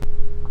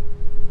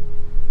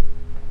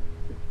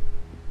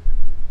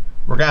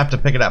 We're gonna have to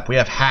pick it up. We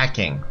have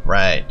hacking,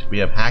 right? We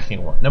have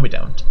hacking 1. No, we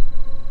don't.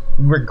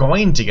 We were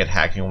going to get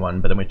hacking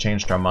 1, but then we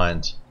changed our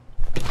minds.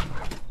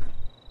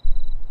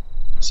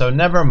 So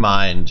never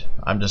mind.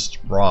 I'm just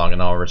wrong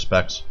in all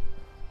respects.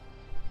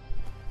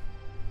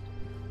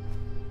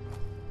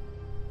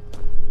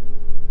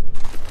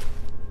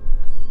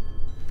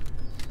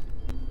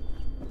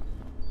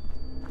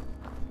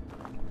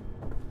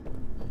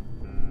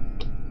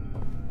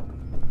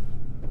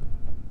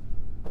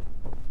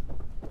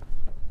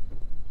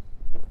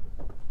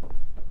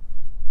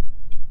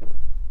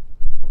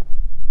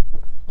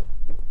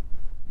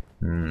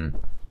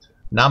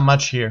 Not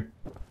much here.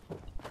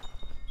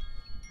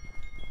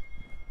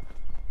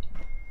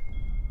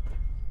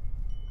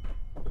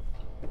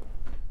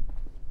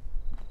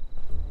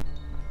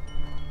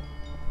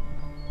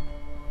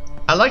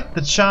 I like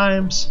the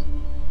chimes.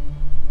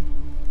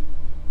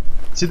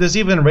 See, there's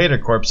even raider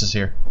corpses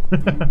here.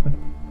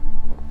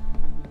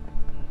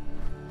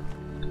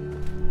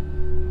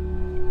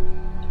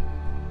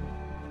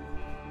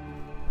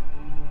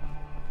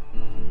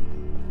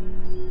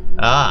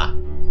 Ah.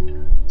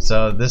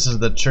 So this is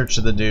the church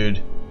of the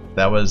dude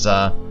that was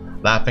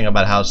laughing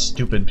about how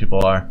stupid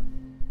people are.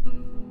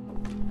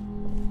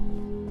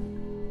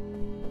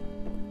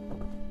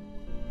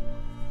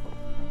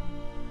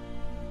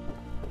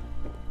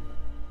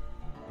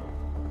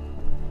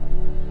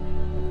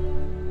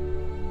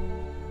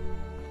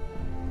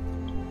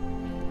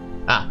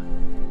 Ah,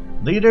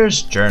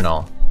 Leader's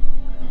Journal.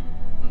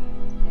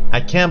 I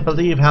can't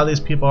believe how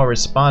these people are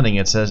responding.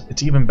 It says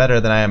it's even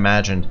better than I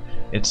imagined.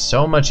 It's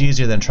so much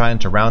easier than trying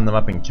to round them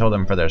up and kill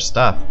them for their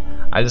stuff.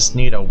 I just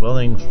need a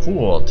willing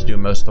fool to do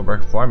most of the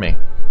work for me.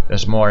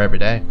 There's more every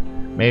day.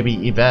 Maybe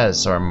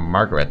Yves or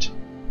Margaret.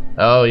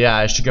 Oh yeah,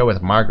 I should go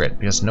with Margaret,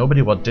 because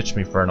nobody will ditch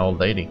me for an old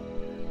lady.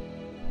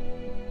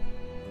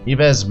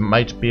 Yves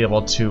might be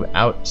able to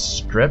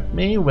outstrip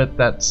me with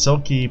that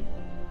silky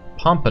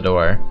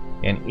pompadour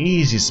and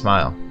easy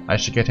smile. I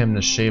should get him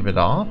to shave it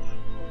off?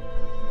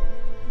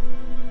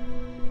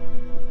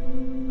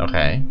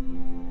 Okay.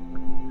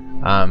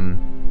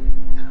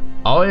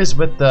 Always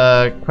with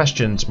the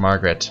questions,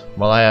 Margaret.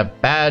 Well, I have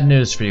bad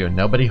news for you.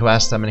 Nobody who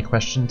asks that many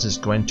questions is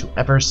going to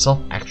ever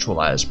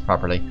self-actualize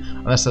properly,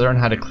 unless they learn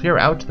how to clear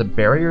out the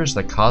barriers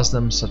that cause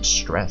them such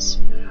stress.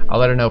 I'll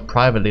let her know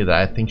privately that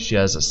I think she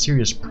has a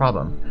serious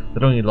problem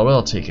that only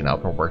loyalty can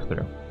help her work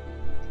through.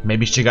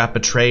 Maybe she got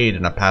betrayed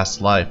in a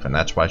past life, and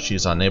that's why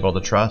she's unable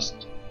to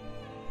trust.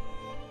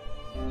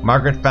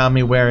 Margaret found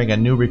me wearing a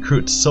new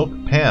recruit's silk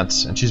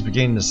pants, and she's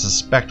beginning to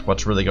suspect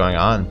what's really going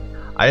on.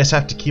 I just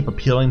have to keep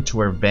appealing to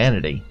her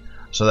vanity,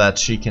 so that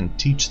she can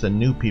teach the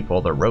new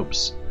people the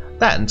ropes.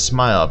 That and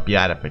smile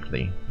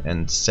beatifically,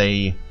 and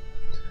say,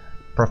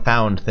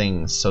 profound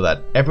things so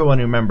that everyone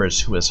remembers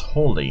who is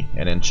holy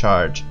and in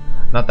charge.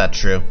 Not that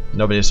true.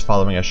 Nobody's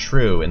following a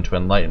shrew into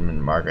enlightenment,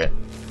 Margaret.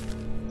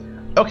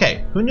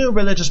 Okay, who knew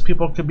religious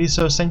people could be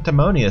so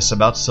sanctimonious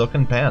about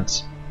silken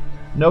pants?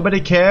 Nobody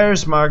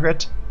cares,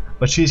 Margaret,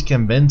 but she's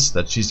convinced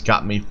that she's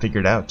got me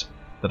figured out,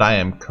 that I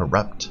am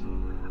corrupt.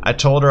 I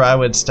told her I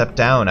would step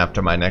down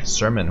after my next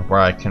sermon, where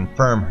I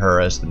confirm her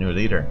as the new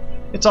leader.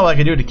 It's all I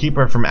can do to keep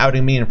her from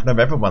outing me in front of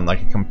everyone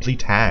like a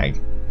complete hag.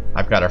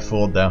 I've got her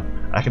fooled, though.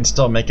 I can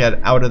still make it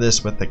out of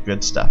this with the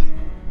good stuff.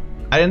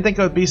 I didn't think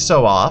it would be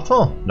so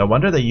awful. No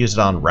wonder they use it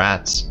on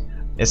rats.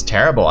 It's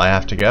terrible. I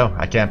have to go.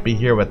 I can't be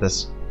here with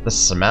this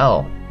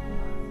smell.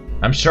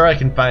 I'm sure I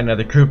can find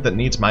another group that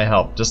needs my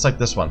help, just like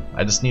this one.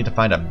 I just need to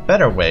find a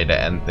better way to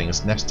end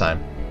things next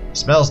time.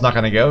 Smell's not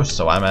gonna go,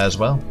 so I might as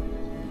well.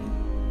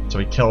 So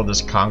we killed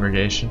this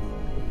congregation.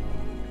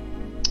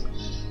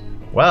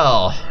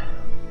 Well...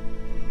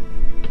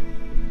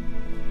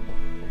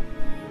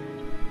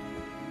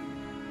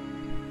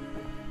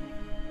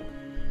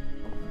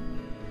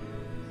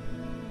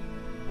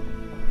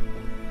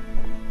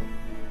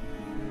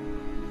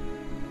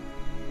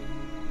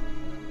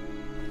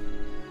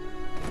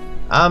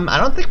 I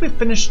don't think we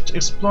finished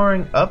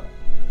exploring up.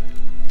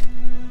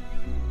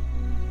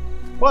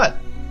 What?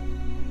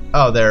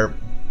 Oh, they're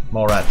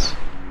mole rats.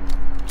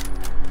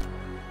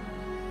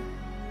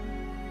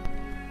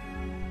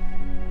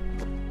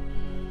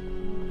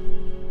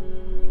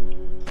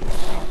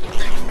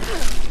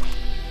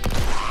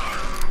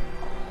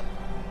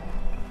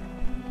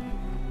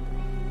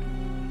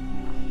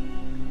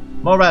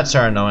 Mole rats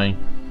are annoying.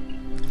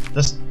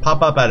 Just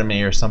pop up out of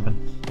me or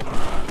something.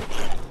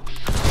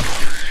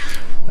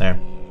 There.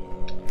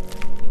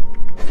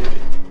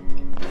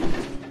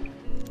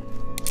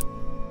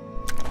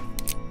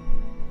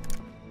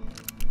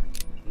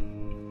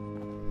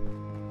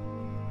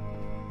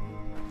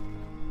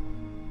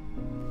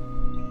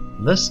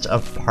 List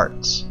of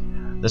parts.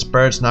 This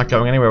bird's not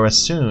going anywhere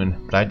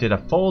soon, but I did a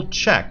full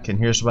check, and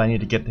here's what I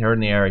need to get her in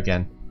the air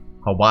again.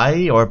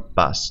 Hawaii or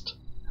bust.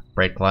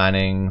 Brake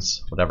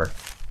linings, whatever.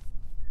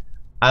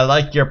 I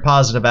like your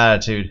positive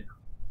attitude.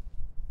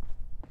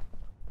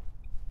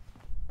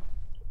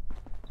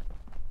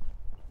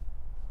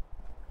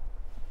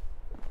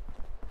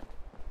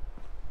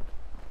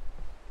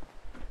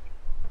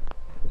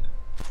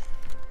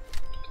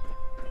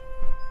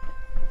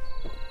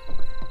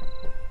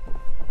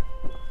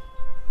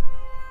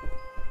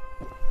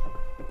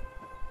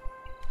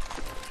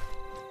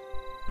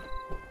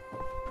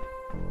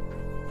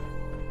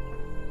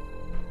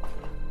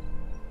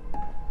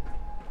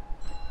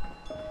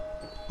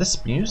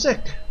 This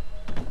music,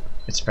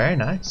 it's very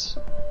nice.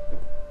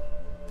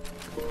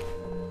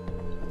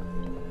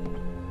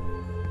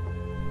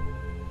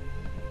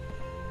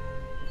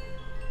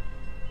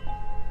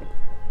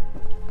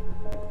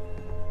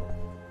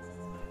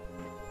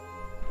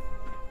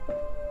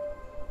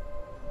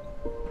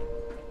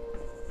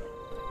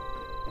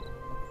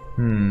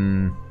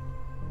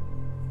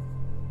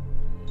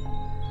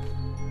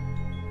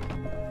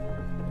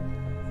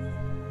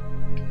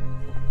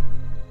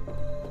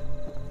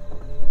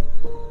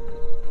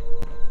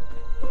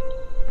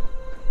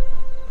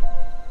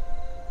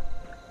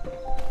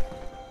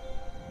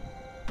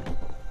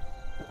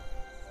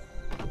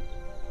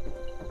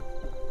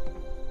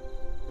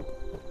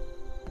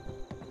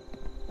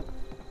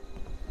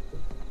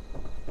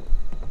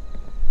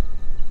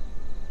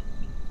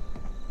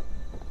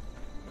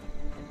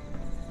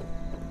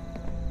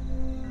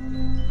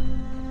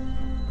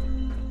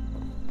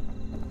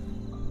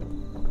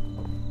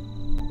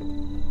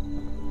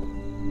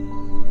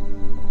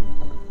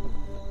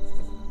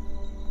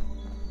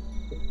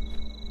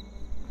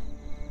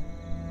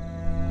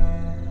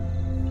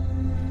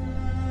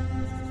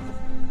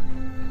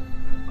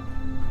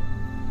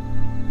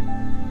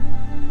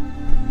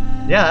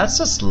 Yeah, that's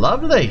just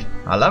lovely.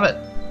 I love it.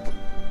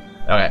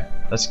 Okay,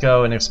 let's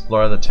go and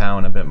explore the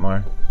town a bit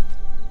more.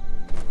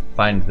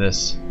 Find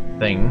this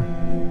thing.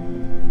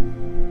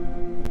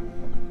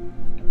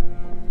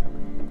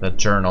 The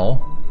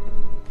journal.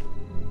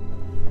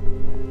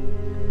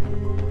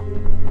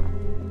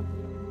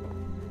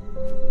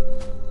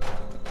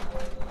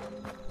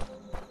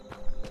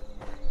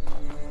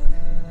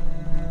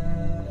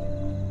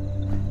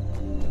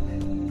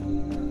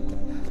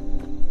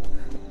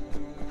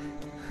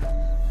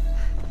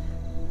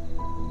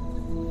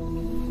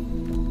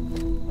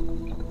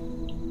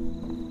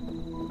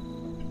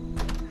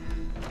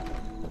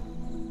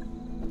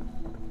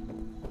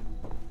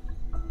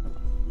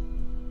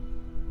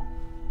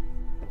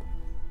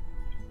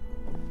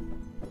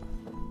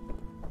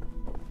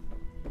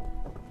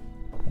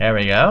 There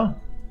we go.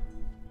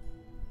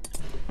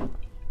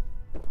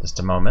 Just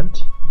a moment.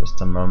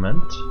 Just a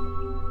moment.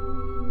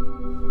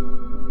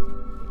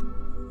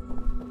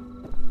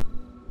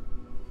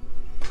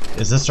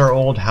 Is this our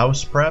old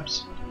house,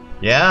 perhaps?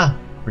 Yeah,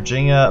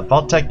 Virginia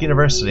Vault-Tec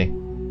University.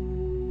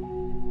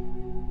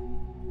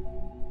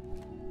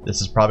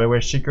 This is probably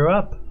where she grew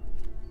up.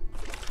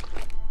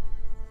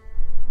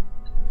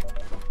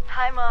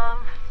 Hi,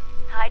 Mom.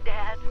 Hi,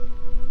 Dad.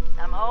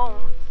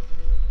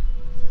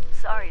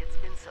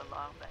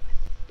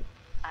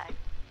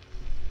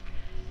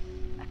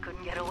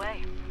 couldn't get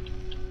away.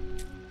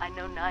 I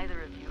know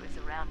neither of you is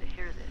around to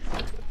hear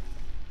this.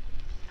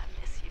 I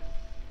miss you.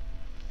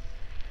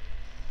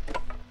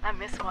 I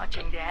miss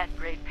watching Dad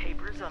grade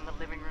papers on the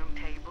living room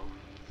table.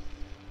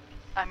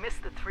 I miss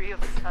the three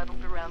of us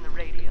huddled around the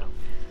radio,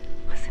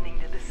 listening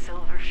to the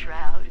Silver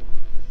Shroud.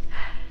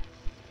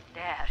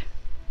 Dad,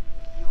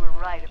 you were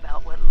right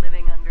about what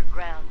living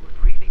underground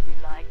would really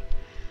be like.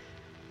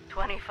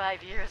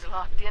 25 years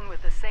locked in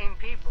with the same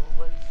people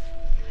was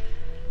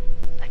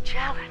a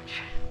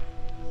challenge.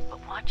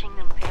 But watching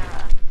them pair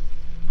up,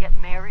 get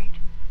married,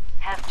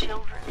 have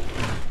children,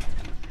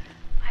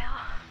 well,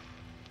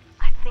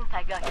 I think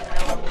I got to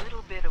know a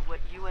little bit of what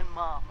you and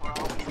Mom were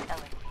always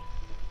telling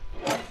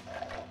me.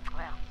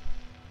 Well,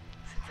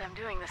 since I'm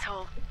doing this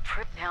whole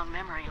trip down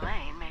memory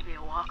lane, maybe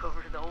a walk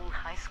over to the old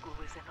high school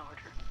is in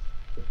order.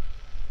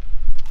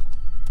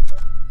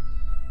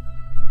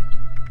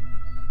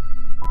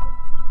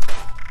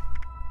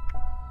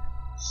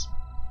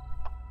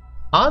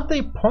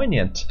 Oddly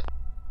poignant.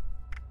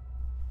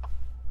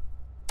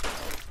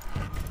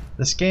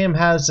 This game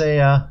has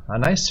a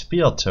nice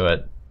feel to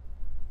it.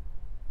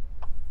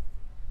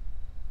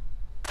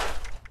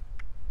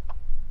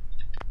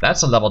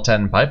 That's a level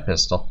 10 pipe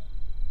pistol.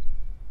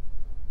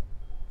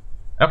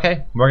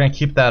 Okay, we're gonna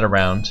keep that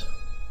around.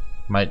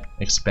 Might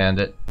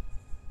expand it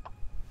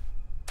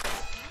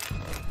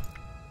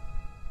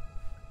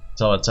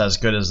till it's as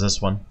good as this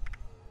one.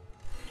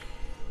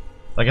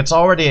 Like, it's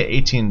already at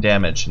 18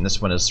 damage, and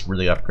this one is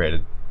really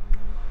upgraded.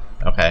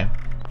 Okay.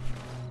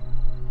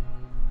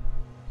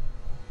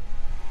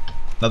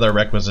 Another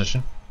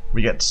requisition.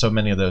 We get so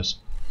many of those.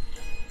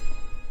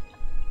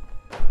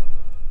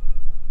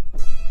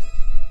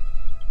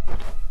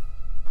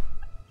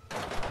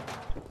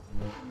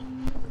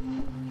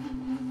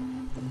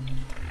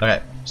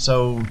 Okay,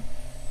 so...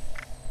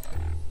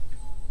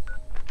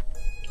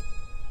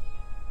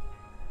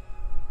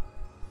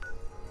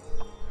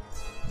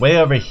 way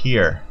over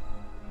here.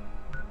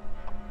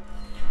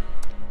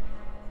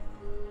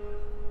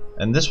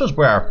 And this was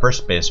where our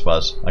first base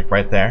was, like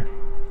right there.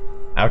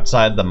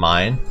 Outside the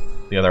mine,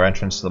 the other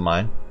entrance to the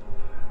mine.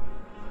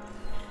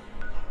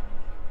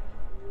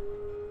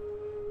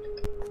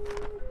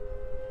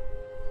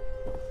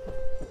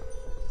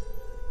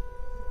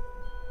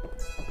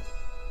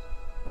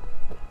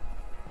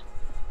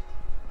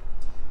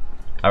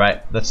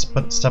 Alright, let's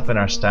put stuff in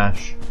our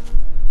stash.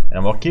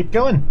 And we'll keep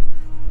going.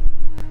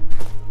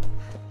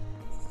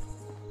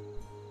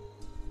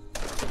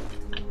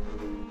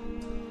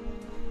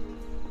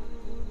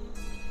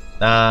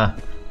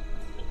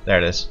 There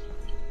it is.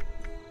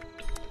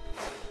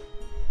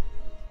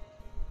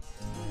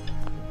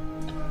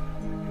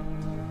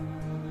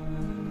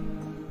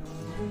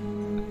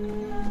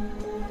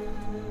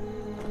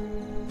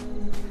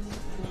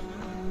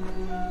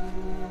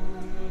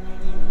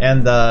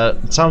 And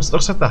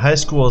looks like the high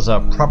school is a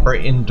proper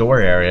indoor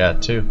area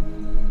too,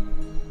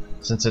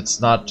 since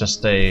it's not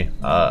just an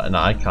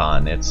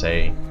icon. It's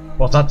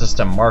well, it's not just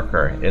a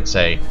marker. It's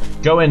a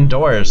go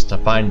indoors to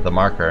find the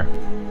marker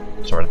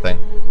sort of thing.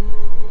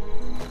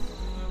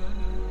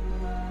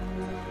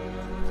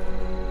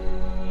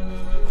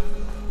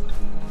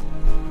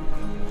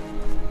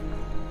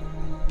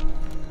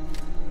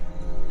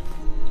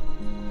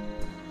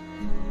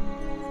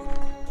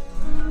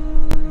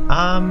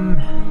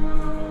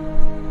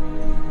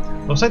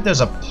 Looks like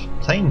there's a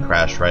plane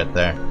crash right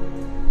there.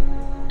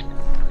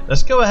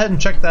 Let's go ahead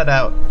and check that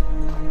out.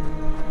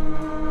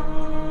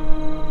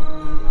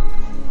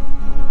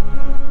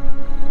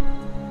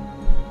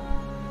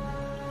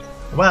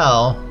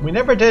 Well, we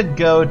never did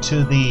go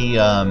to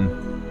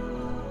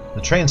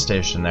the train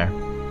station there.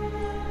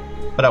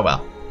 But oh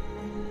well.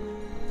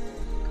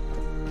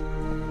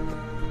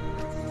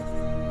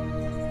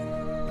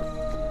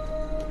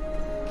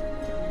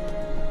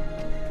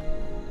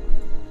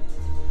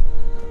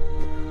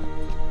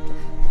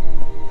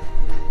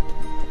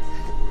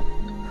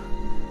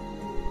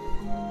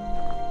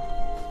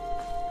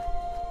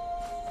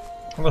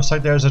 It looks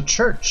like there's a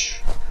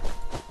church.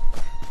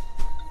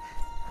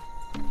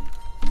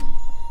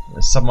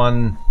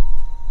 Someone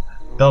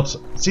built...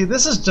 See,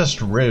 this is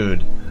just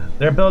rude.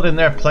 They're building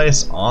their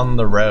place on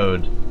the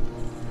road.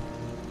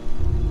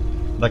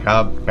 Like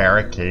a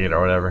barricade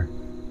or whatever.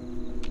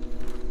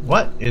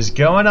 What is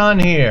going on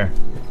here?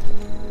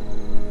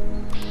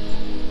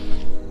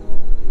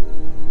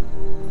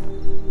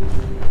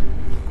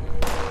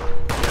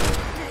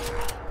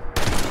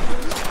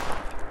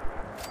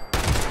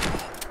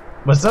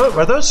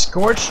 Were those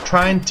Scorched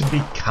trying to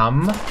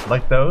become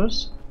like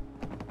those?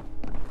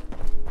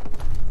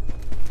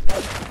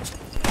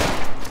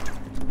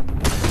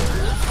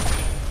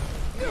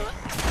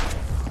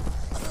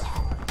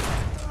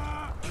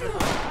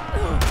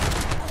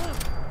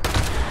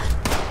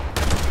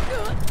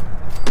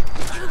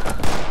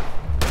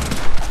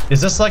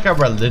 Is this like a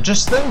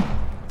religious thing?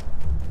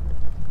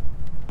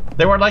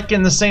 They were like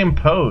in the same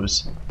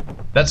pose.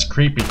 That's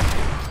creepy.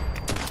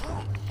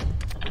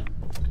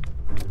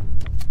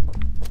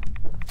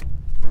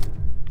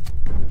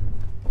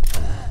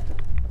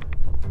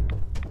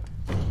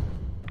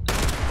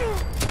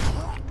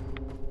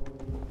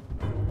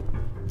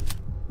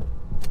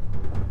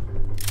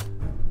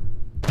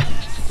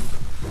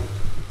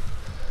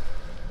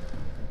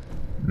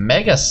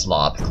 Mega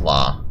Sloth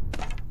Claw.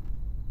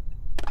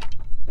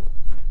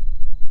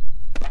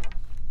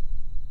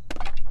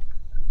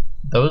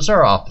 Those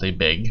are awfully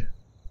big.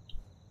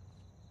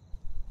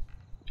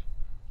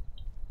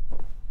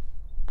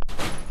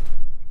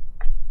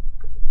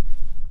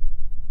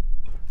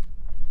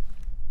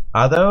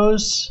 Are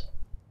those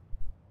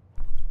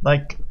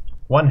like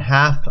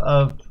 1/2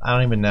 of, I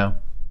don't even know.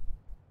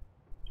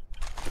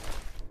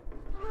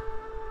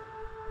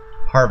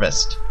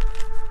 Harvest.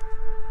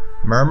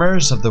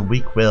 Murmurs of the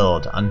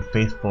weak-willed,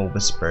 unfaithful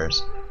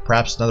whispers.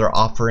 Perhaps another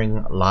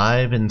offering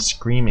live and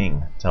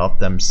screaming to help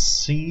them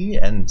see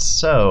and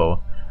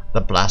sow the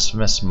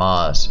blasphemous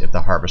maws if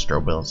the harvester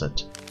wills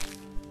it.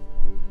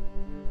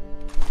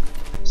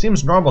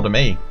 Seems normal to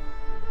me.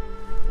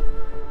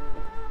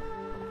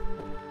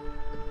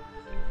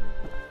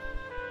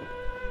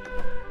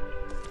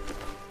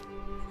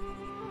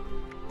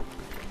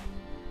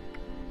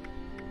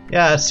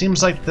 Yeah, it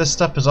seems like this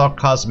stuff is all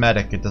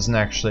cosmetic. It doesn't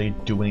actually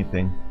do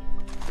anything.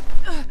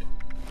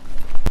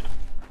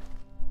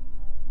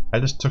 I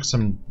just took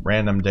some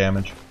random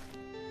damage.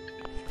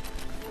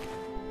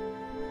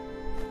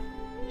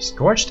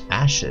 Scorched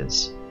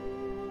ashes.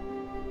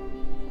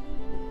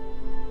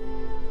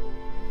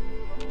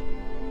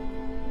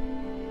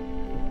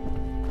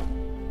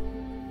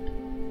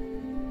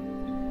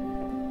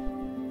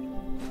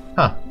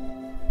 Huh.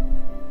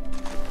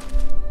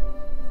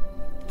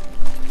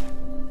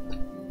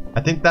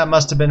 I think that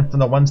must have been from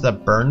the ones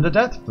that burned to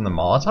death from the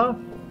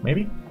Molotov,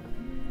 maybe?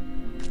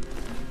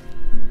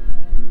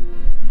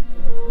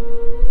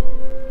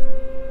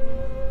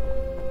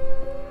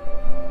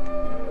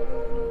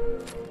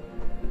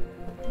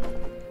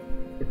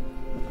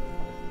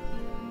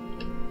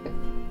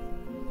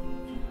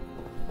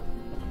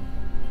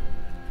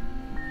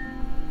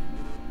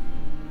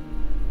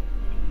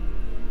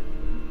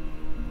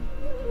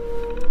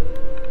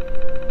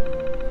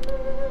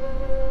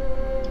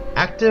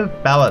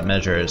 Active ballot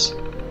measures.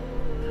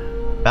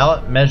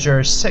 Ballot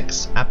Measure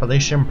 6,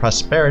 Appalachian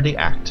Prosperity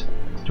Act.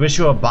 To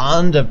issue a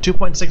bond of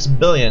 $2.6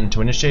 billion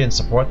to initiate and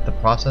support the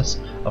process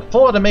of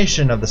full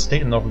automation of the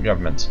state and local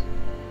government.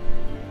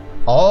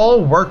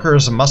 All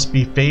workers must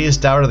be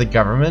phased out of the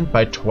government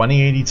by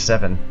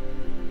 2087.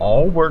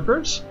 All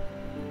workers?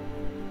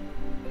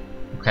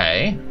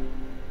 Okay.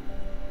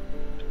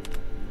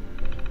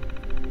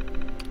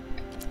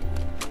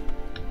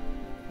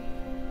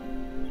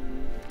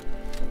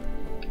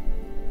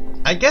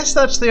 I guess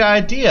that's the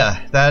idea,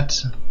 that,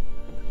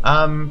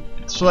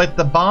 so like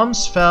the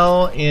bombs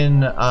fell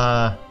in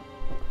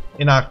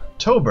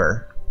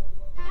October,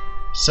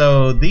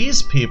 so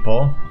these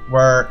people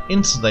were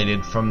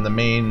insulated from the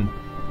main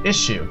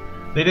issue.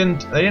 They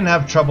didn't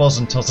have troubles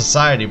until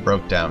society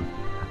broke down.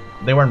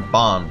 They weren't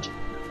bombed,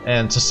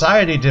 and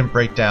society didn't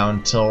break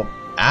down till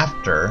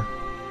after,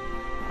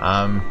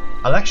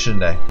 Election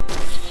Day.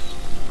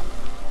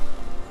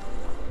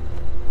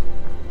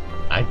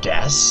 I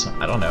guess,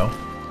 I don't know.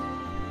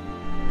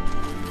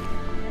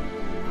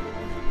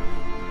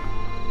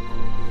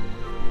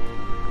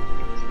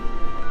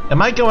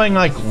 Am I going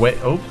like way?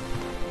 Oh,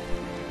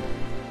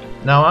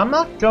 no, I'm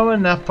not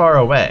going that far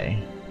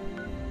away.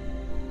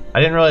 I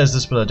didn't realize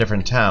this was a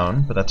different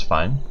town, but that's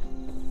fine.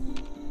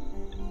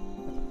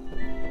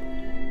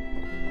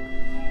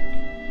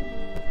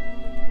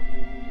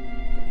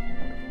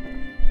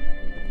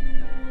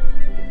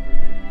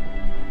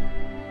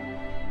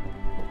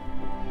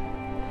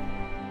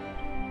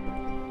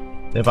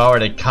 They've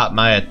already caught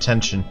my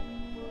attention.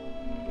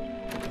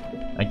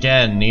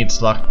 Again, needs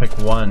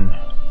lockpick 1.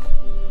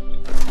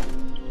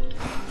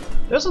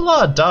 There's a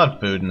lot of dog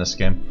food in this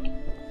game.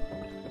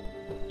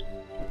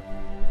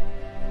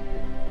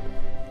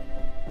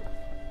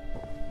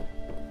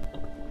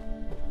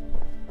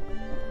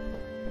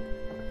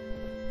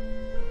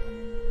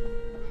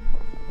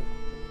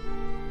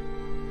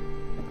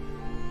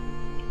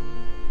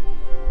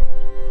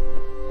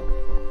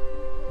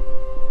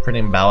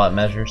 Printing ballot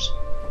measures.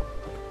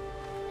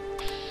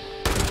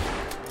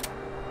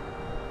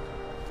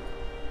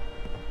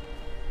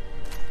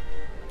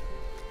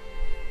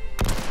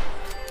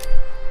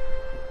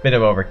 Bit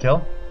of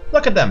overkill.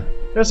 Look at them!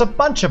 There's a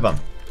bunch of them!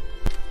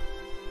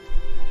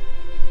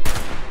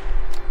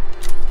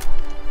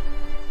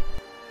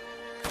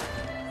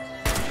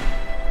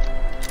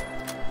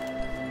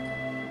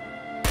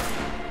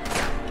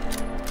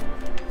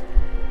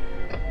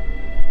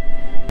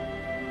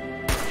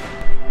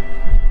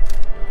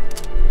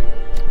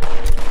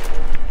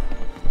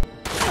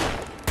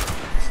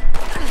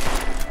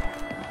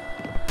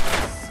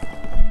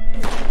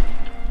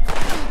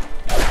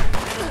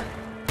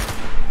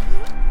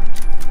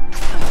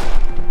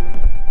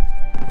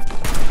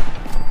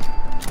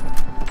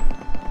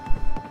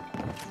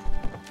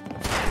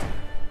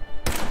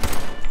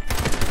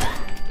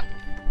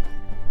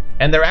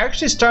 And they're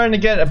actually starting to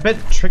get a bit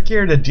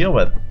trickier to deal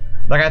with.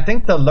 Like, I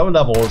think the low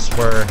levels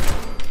were,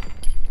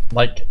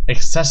 like,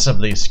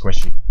 excessively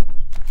squishy.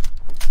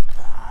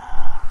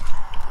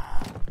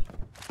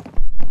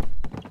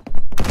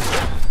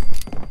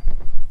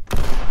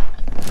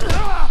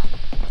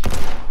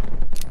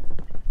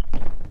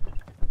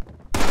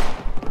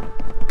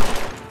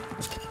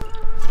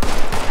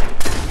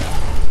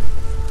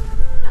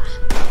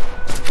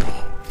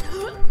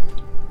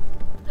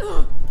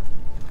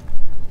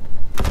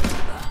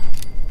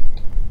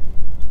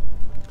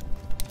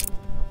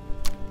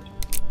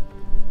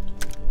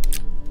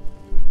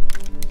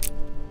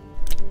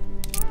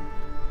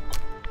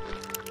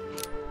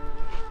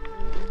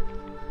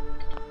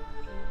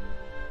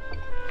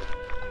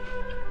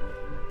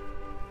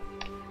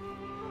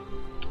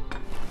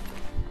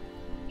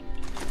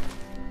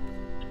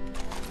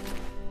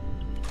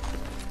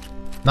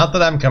 Not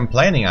that I'm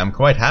complaining, I'm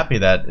quite happy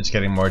that it's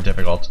getting more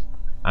difficult.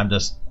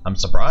 I'm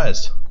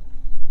surprised.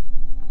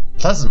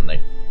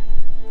 Pleasantly.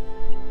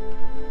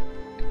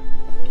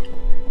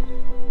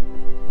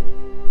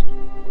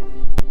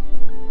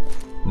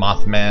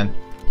 Mothman.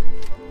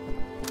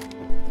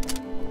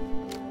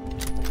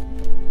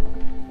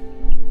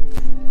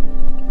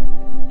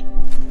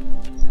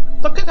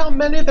 Look at how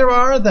many there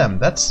are of them.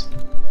 That's...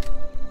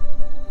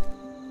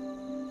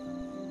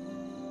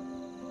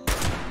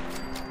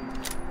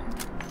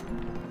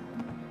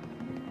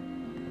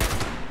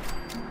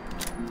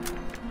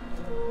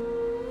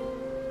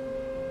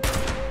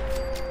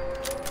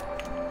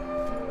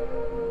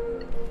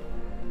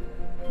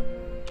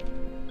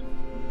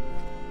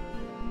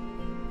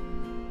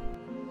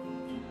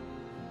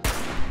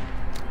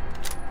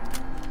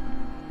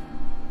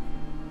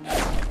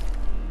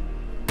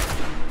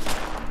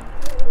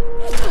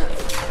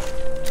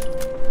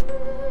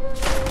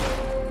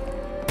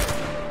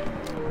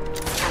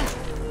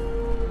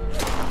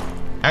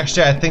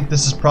 Actually, I think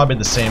this is probably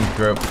the same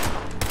group.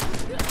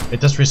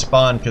 It just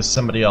respawned because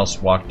somebody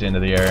else walked into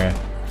the area.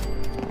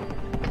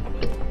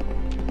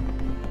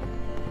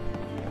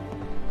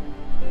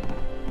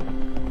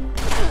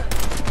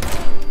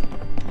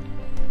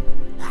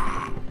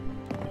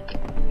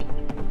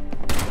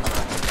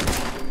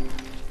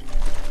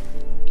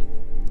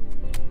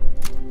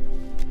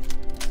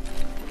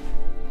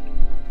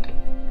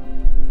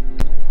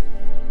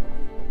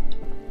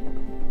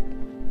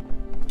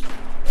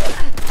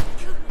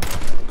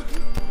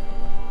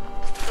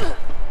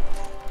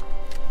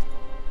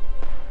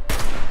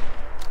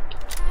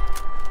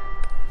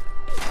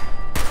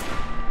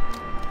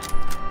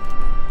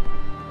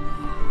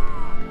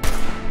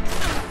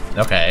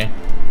 Okay.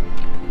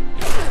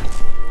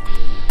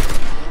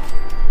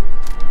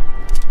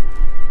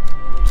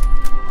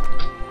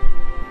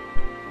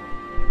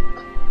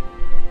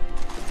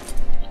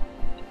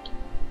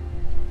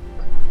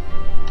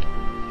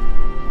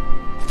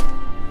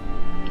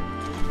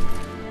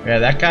 Yeah,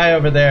 that guy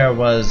over there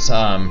was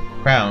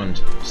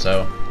crowned,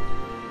 so...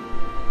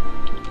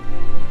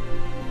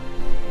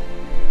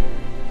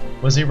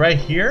 Was he right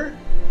here?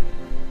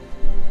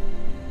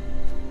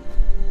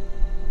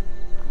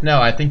 No,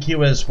 I think he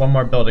was one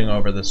more building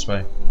over this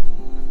way.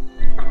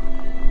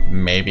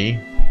 Maybe.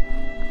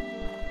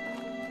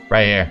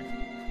 Right here.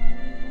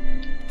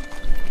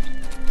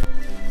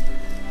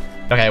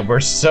 Okay, we're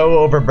so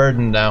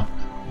overburdened now.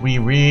 We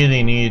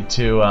really need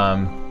to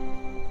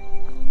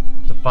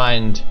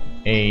find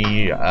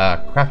a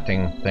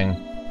crafting thing.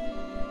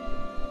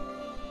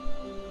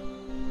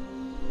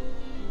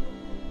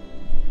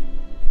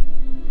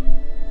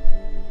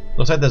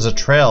 Looks like there's a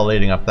trail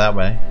leading up that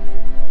way.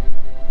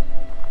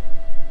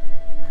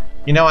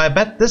 You know, I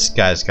bet this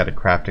guy's got a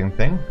crafting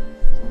thing,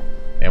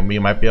 and we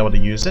might be able to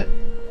use it.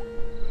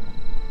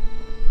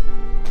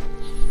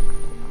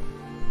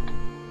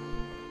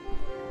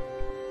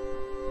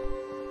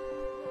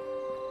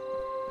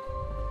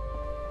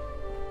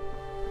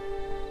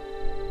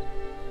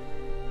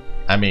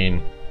 I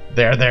mean,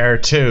 they're there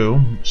too.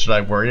 Should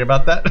I worry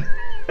about that?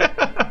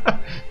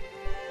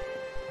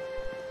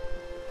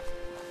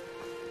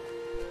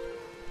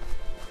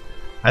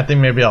 I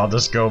think maybe I'll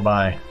just go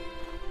by.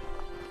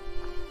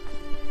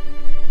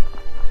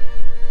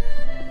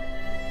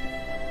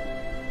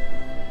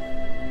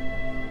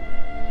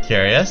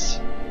 Curious.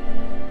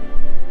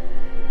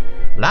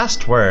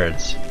 Last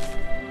words.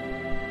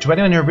 To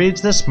anyone who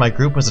reads this, my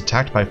group was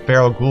attacked by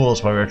feral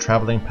ghouls while we were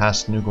traveling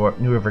past New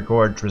River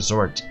Gorge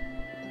Resort.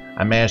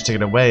 I managed to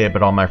get away,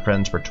 but all my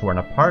friends were torn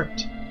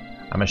apart.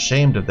 I'm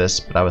ashamed of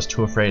this, but I was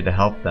too afraid to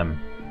help them,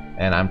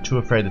 and I'm too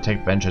afraid to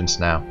take vengeance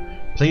now.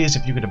 Please,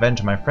 if you could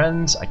avenge my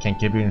friends, I can't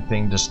give you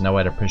anything, just know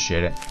I'd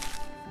appreciate it.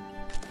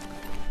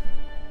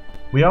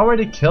 We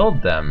already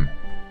killed them.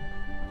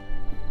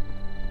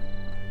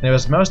 And it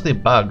was mostly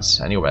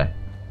bugs, anyway.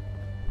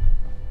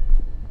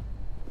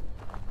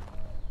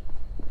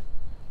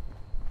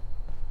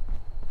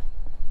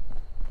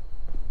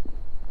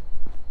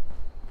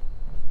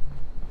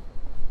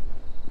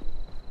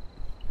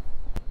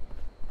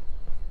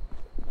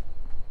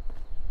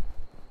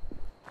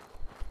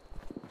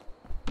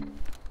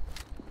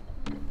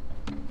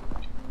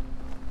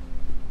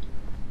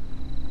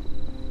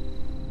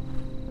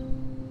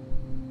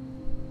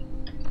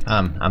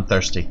 I'm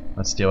thirsty.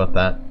 Let's deal with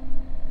that.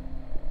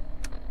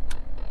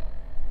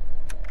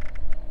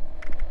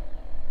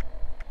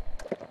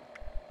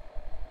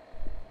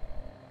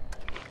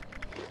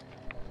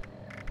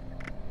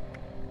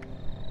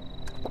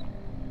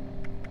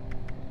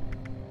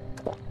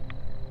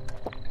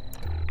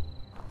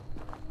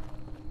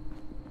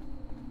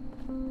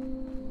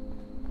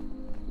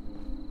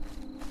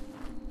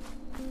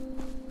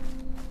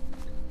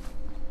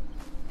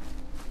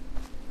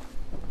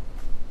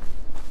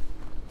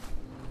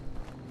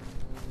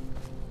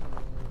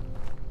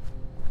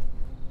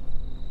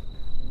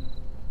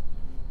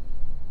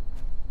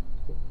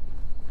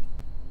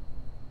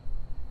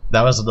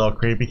 That was a little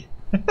creepy.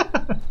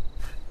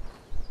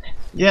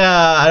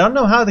 Yeah, I don't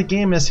know how the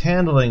game is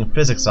handling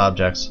physics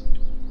objects.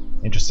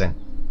 Interesting.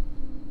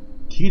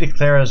 Key to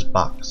Clara's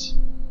box.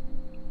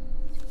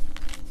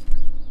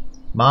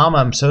 Mom,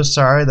 I'm so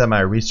sorry that my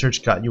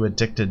research got you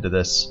addicted to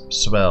this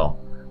swill.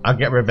 I'll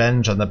get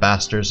revenge on the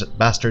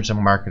bastards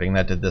in marketing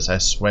that did this, I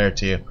swear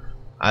to you.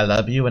 I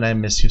love you and I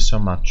miss you so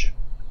much.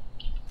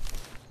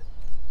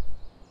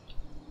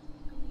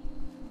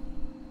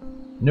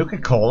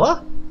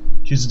 Nuka-Cola?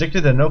 She's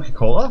addicted to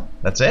Nuka-Cola?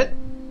 That's it?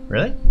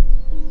 Really?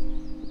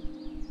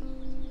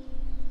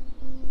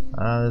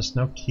 There's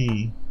no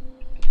key.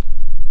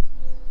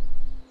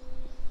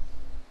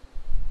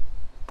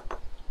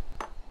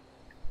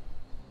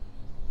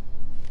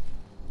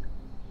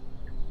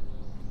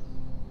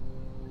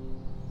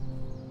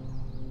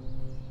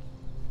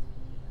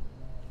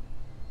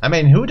 I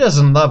mean, who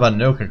doesn't love a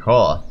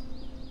Nuka-Cola?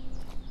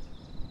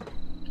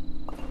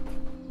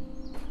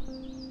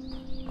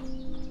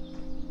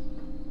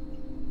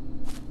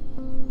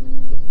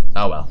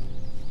 Oh well.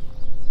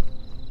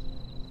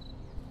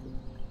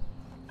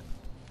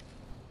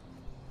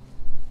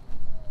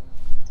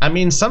 I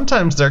mean,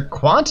 sometimes they're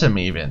quantum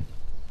even.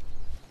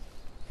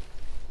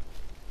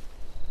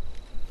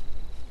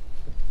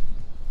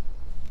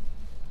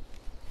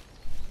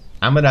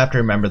 I'm gonna have to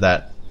remember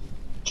that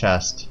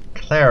chest.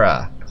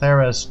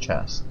 Clara's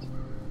chest.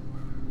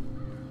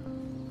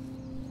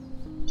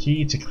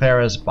 Key to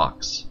Clara's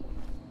box.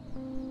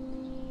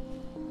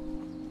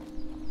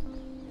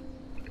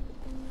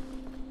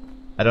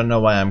 I don't know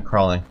why I'm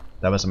crawling.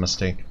 That was a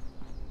mistake.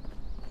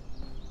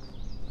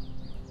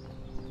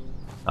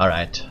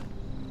 Alright.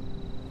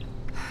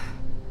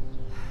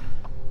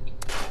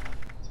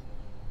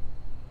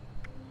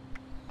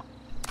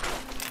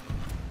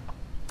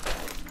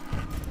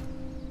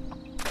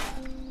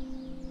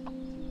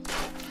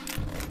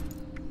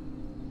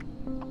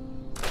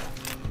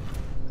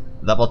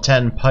 Level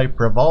 10 pipe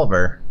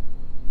revolver.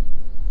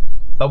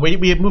 But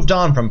we have moved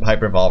on from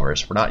pipe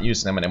revolvers. We're not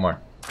using them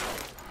anymore.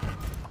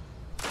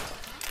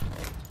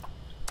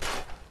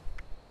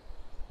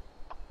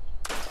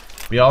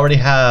 We already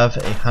have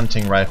a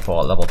hunting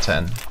rifle at level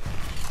 10.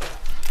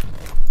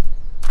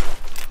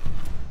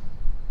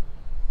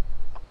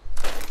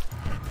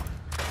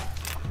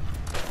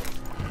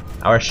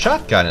 Our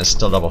shotgun is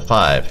still level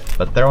 5,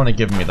 but they're only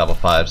giving me level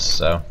 5s,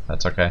 so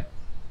that's okay.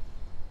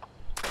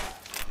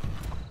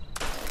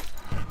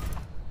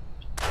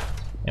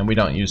 And we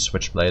don't use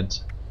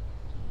switchblades.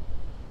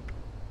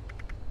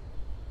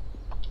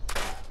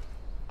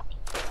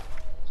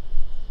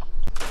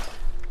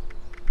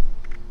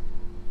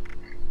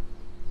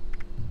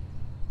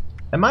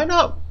 Am I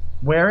not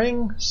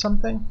wearing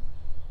something?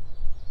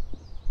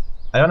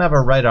 I don't have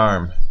a right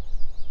arm.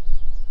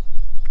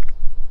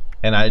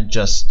 And I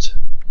just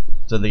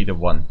deleted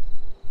one.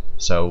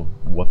 So,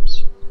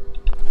 whoops.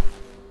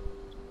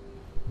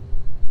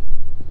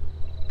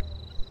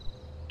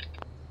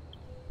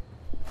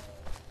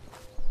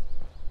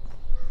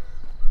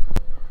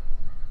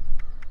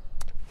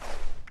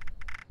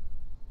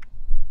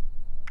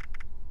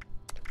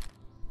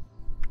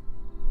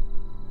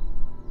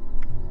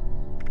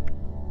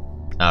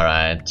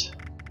 Alright.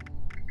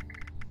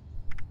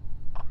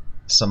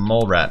 Some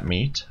mole rat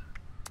meat.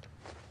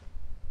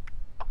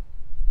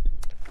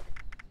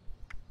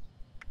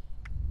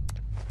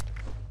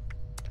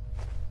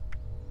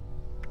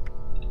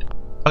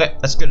 Okay,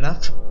 that's good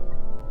enough.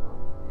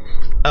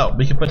 Oh,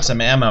 we can put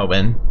some ammo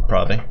in,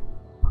 probably.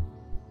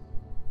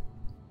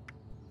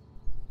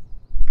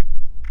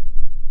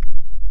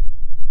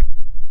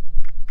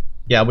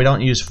 Yeah, we don't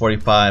use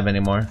 45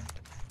 anymore.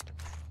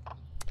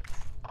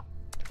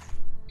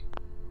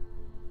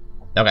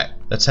 Okay,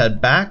 let's head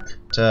back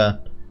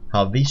to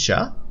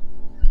Halvisha.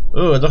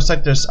 Ooh, it looks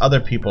like there's other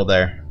people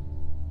there.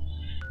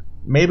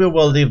 Maybe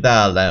we'll leave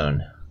that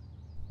alone.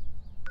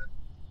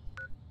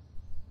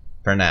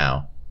 For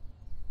now.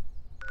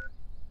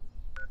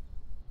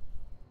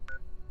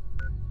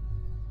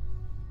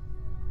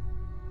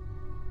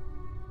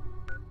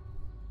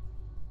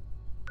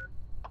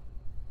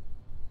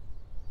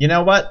 You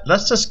know what?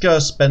 Let's just go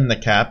spend the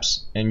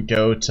caps and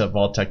go to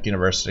Vault-Tec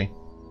University.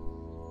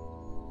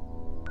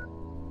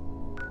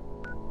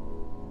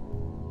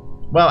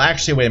 Well,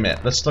 actually, wait a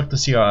minute. Let's look to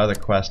see our other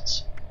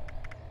quests.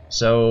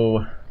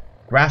 So,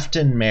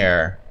 Grafton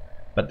Mare.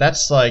 But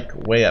that's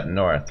like way up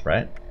north,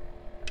 right?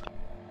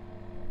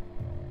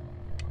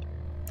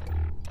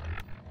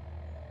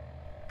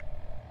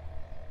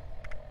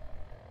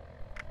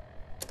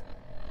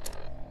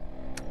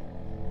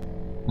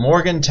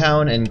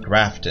 Morgantown and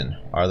Grafton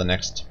are the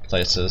next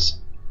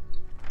places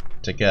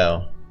to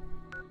go.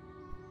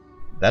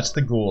 That's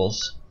the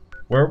ghouls.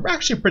 We're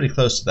actually pretty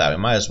close to that.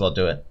 We might as well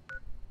do it.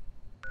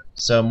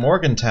 So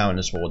Morgantown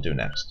is what we'll do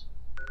next.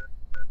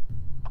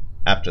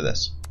 After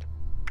this.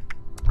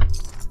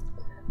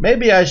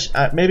 Maybe I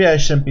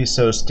shouldn't be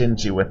so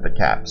stingy with the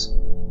caps.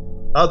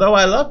 Although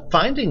I love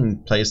finding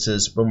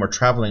places when we're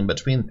traveling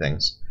between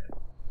things.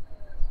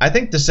 I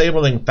think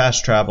disabling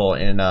fast travel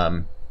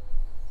in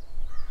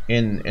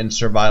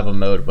survival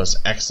mode was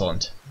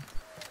excellent.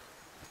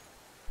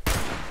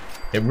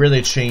 It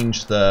really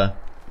changed the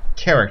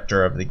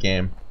character of the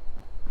game.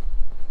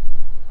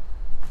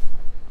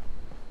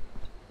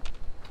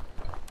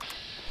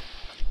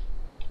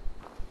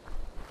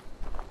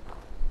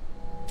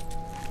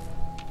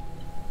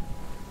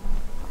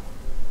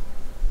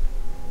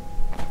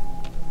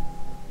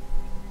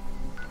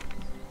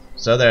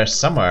 So they're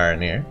somewhere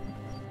in here.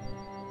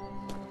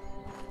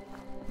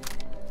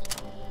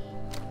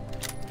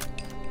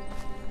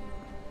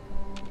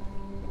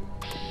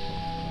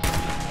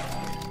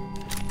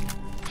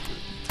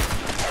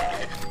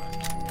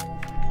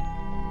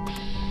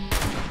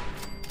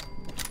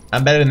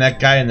 I'm betting that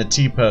guy in the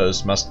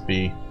T-pose must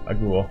be a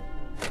ghoul.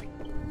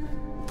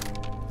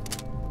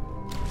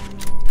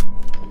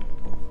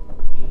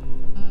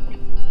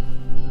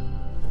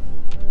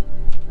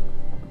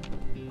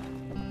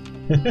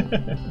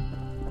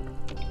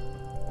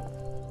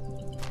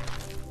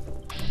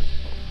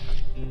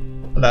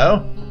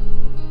 Hello?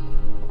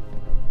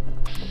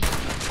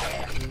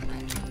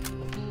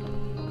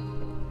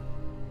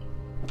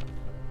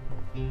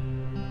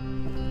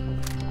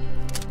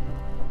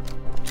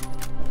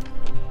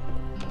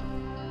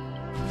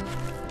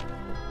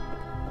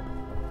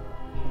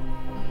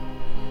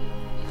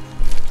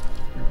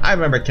 I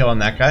remember killing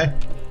that guy.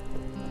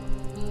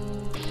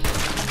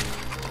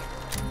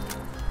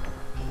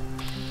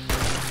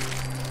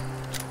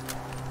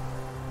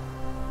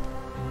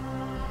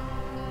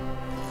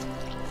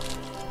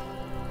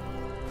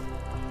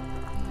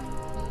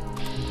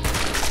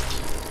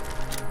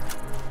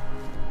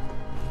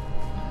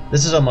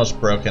 This is almost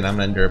broken. I'm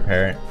gonna need to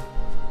repair it.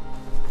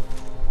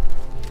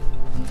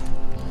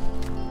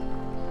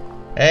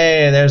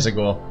 Hey, there's a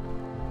ghoul.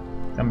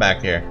 Come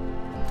back here.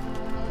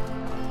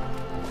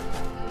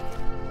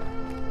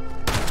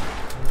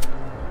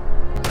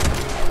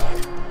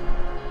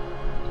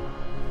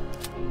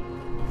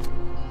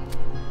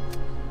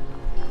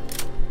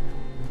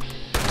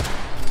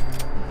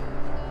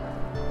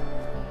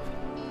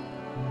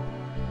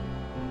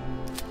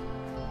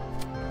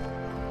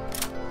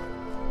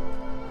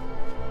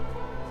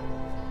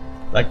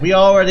 Like, we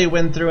already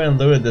went through and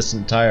looted this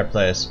entire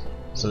place.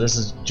 So this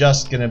is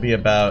just gonna be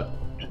about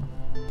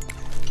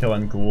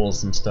killing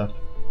ghouls and stuff.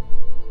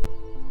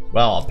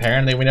 Well,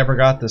 apparently we never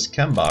got this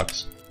chem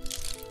box.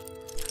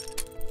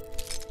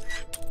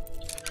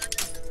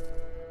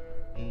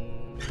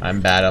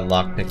 I'm bad at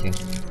lockpicking.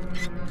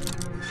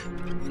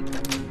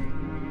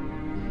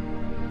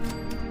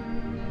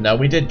 No,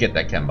 we did get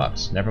that chem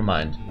box. Never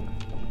mind.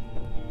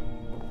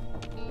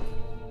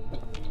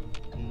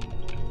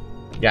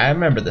 Yeah, I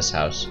remember this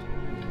house.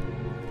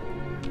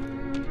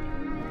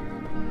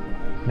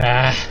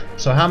 Ah,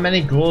 so how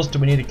many ghouls do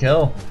we need to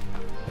kill?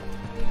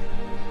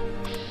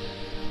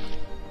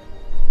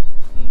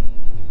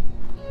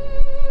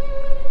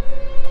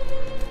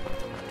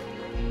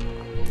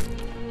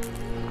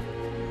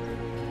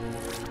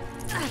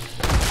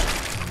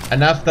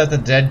 Enough that the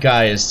dead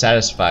guy is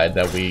satisfied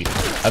that we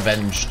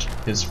avenged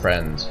his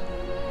friends.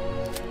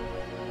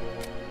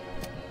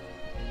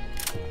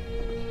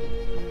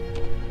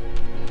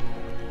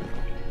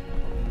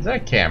 Is that a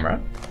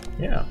camera?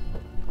 Yeah.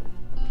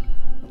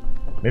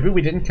 Maybe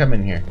we didn't come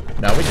in here.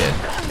 No, we did.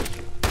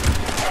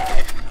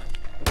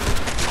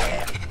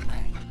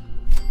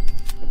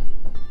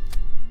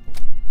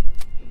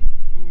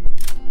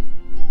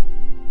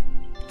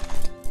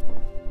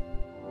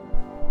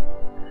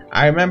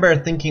 I remember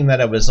thinking that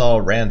it was all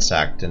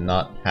ransacked and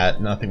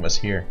nothing was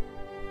here.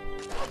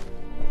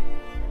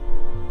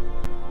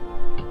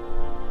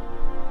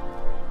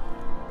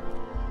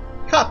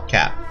 Cop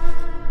cap.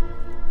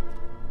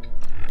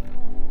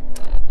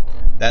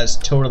 That's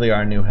totally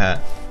our new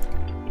hat.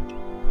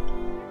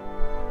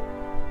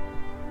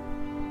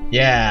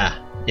 Yeah,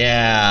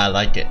 I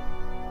like it.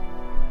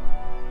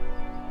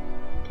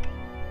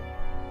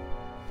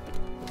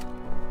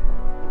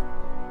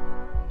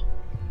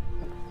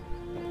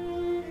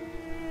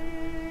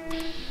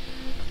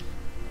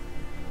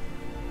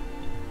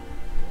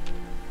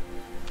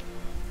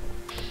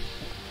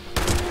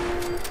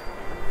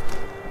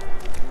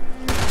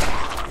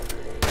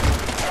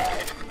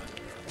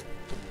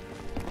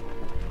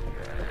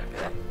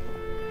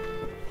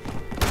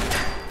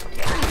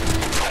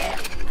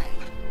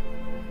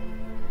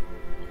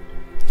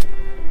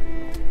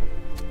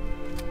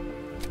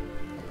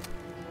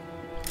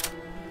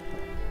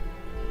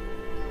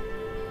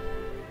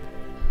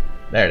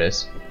 There it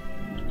is.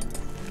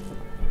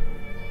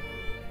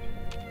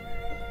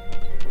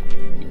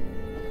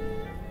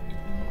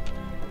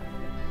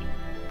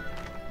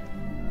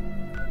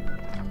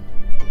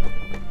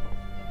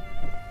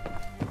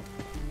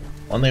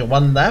 Only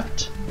one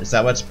left? Is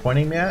that what's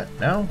pointing me at?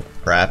 No?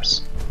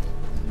 Perhaps.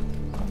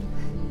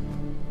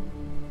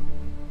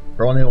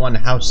 Or only one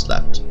house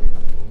left.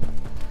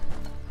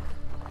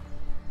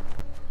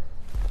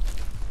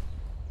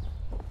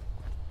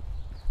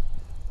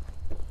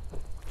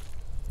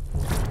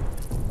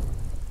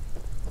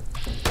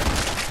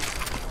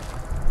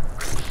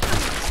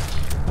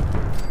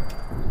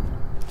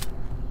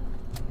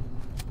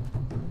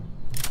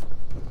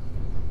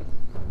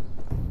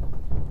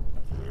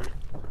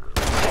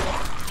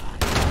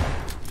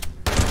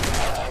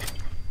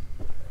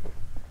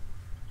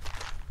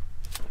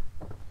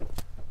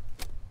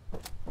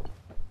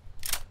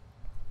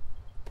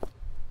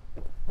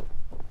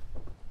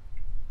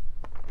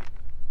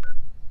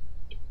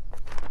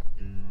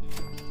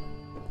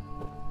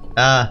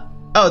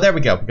 Oh, there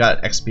we go. We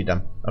got XP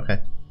done. Okay.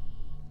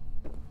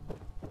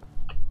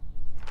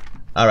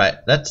 Alright,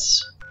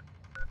 let's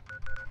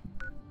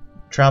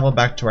travel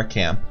back to our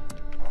camp.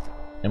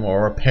 And we'll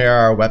repair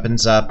our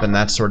weapons up and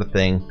that sort of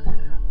thing.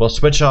 We'll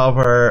switch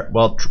over.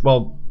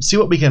 We'll see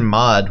what we can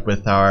mod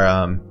with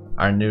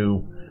our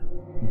new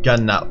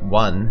Gun Nut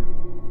 1.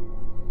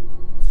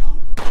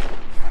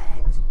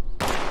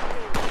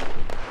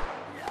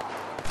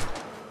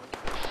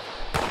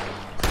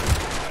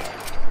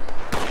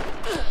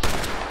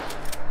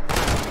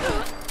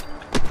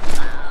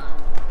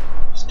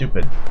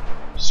 Stupid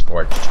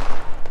Scorched.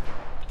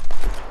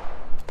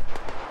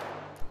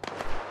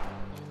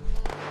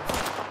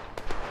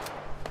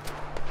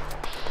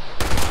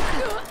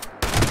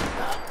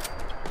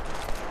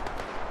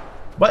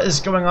 What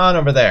is going on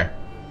over there?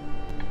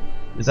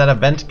 Is that a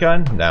vent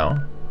gun?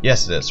 No.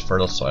 Yes, it is.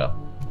 Fertile soil.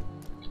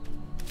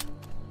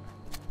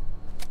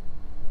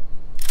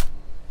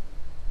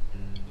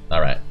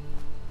 Alright.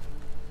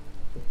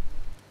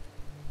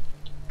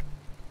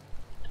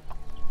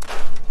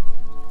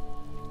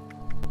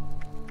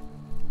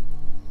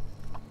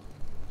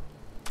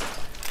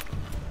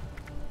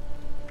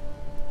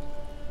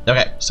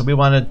 Okay, so we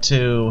wanted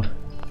to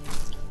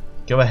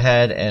go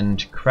ahead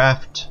and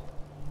craft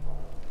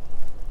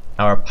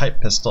our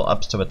pipe pistol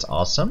up so it's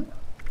awesome.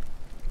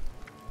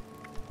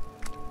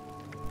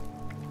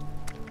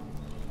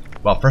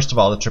 Well, first of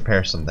all, let's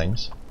repair some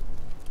things.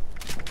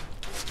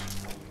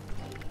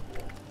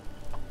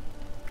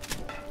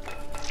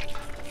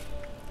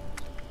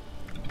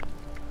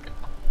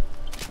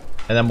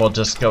 And then we'll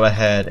just go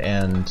ahead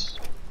and...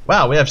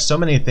 Wow, we have so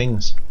many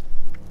things.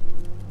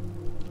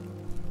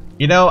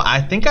 You know,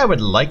 I think I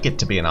would like it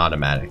to be an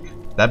automatic.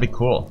 That'd be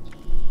cool.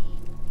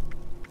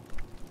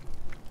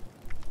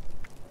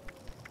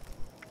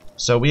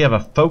 So we have a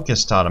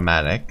focused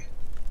automatic.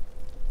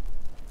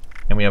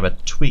 And we have a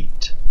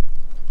tweaked.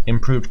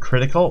 Improved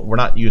critical. We're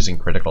not using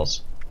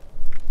criticals.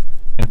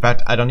 In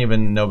fact, I don't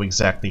even know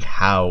exactly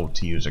how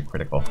to use a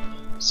critical.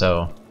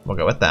 So we'll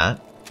go with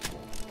that.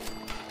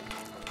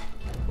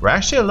 We're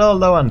actually a little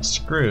low on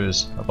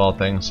screws, of all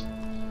things.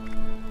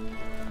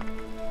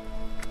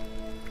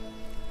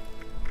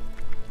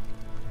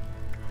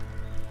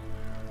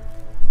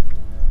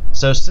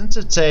 So since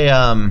it's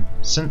a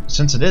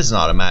since it is an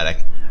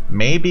automatic,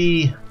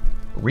 maybe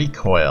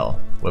recoil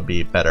would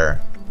be better.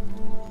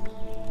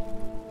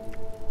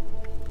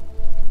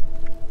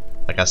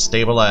 Like a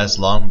stabilized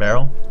long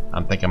barrel,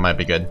 I'm thinking might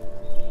be good.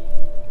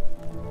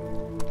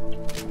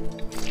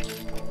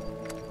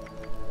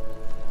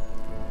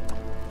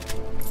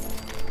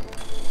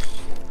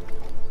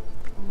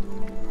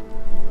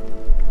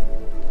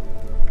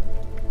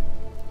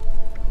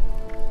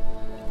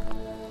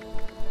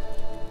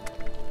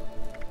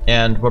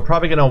 And we're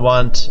probably going to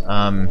want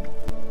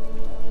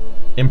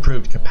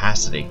improved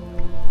capacity,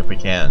 if we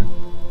can.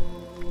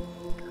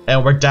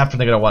 And we're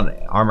definitely going to want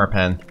armor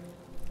pen.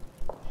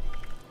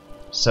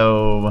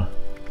 So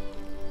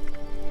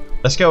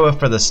let's go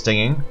for the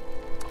stinging.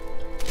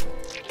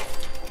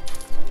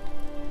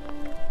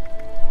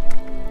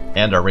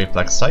 And our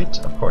reflex sight,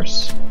 of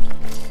course.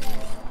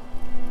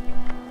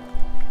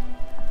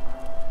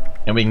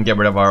 And we can get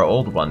rid of our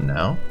old one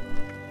now.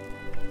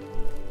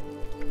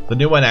 The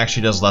new one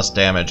actually does less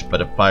damage,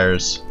 but it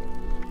fires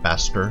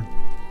faster,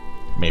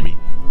 maybe.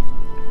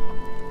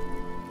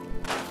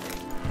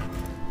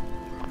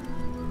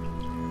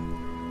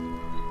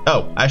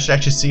 Oh, I should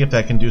actually see if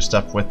I can do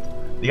stuff with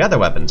the other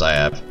weapons I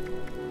have.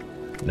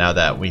 Now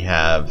that we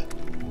have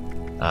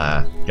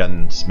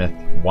Gunsmith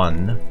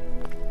 1.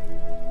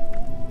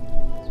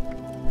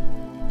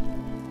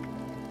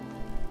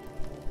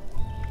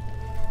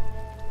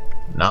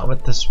 Not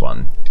with this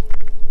one.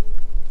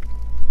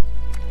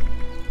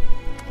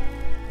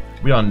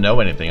 We don't know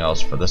anything else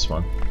for this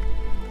one.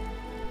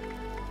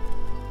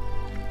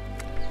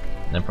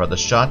 And then for the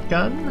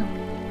shotgun,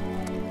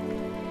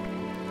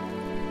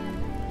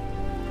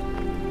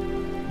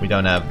 we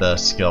don't have the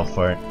skill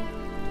for it.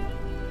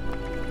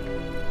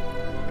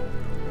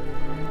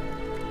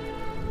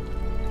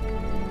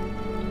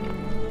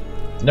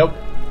 Nope.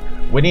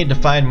 We need to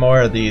find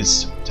more of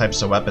these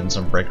types of weapons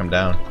and break them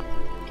down.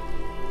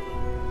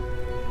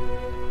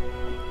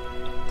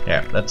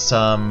 Here, let's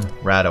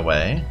rat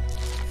away.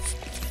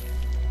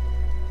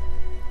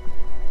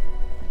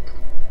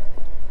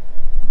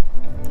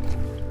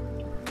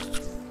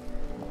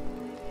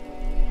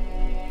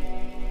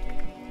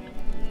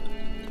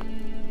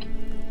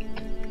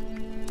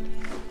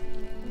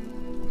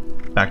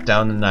 Back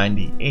down to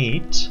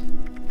 98.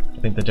 I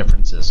think the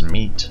difference is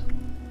meat.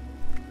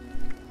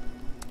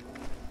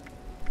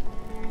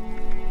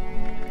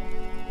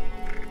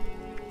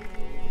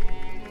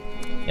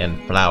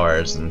 And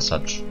flowers and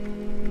such.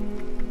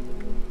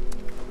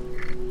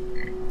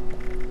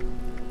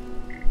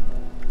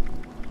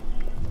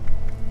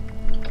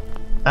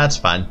 That's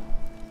fine.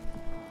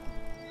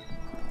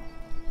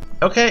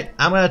 Okay,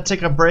 I'm gonna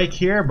take a break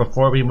here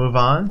before we move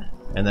on,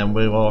 and then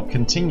we will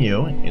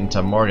continue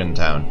into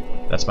Morgantown.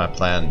 That's my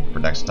plan for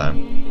next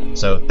time.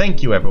 So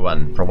thank you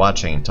everyone for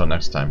watching until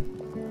next time.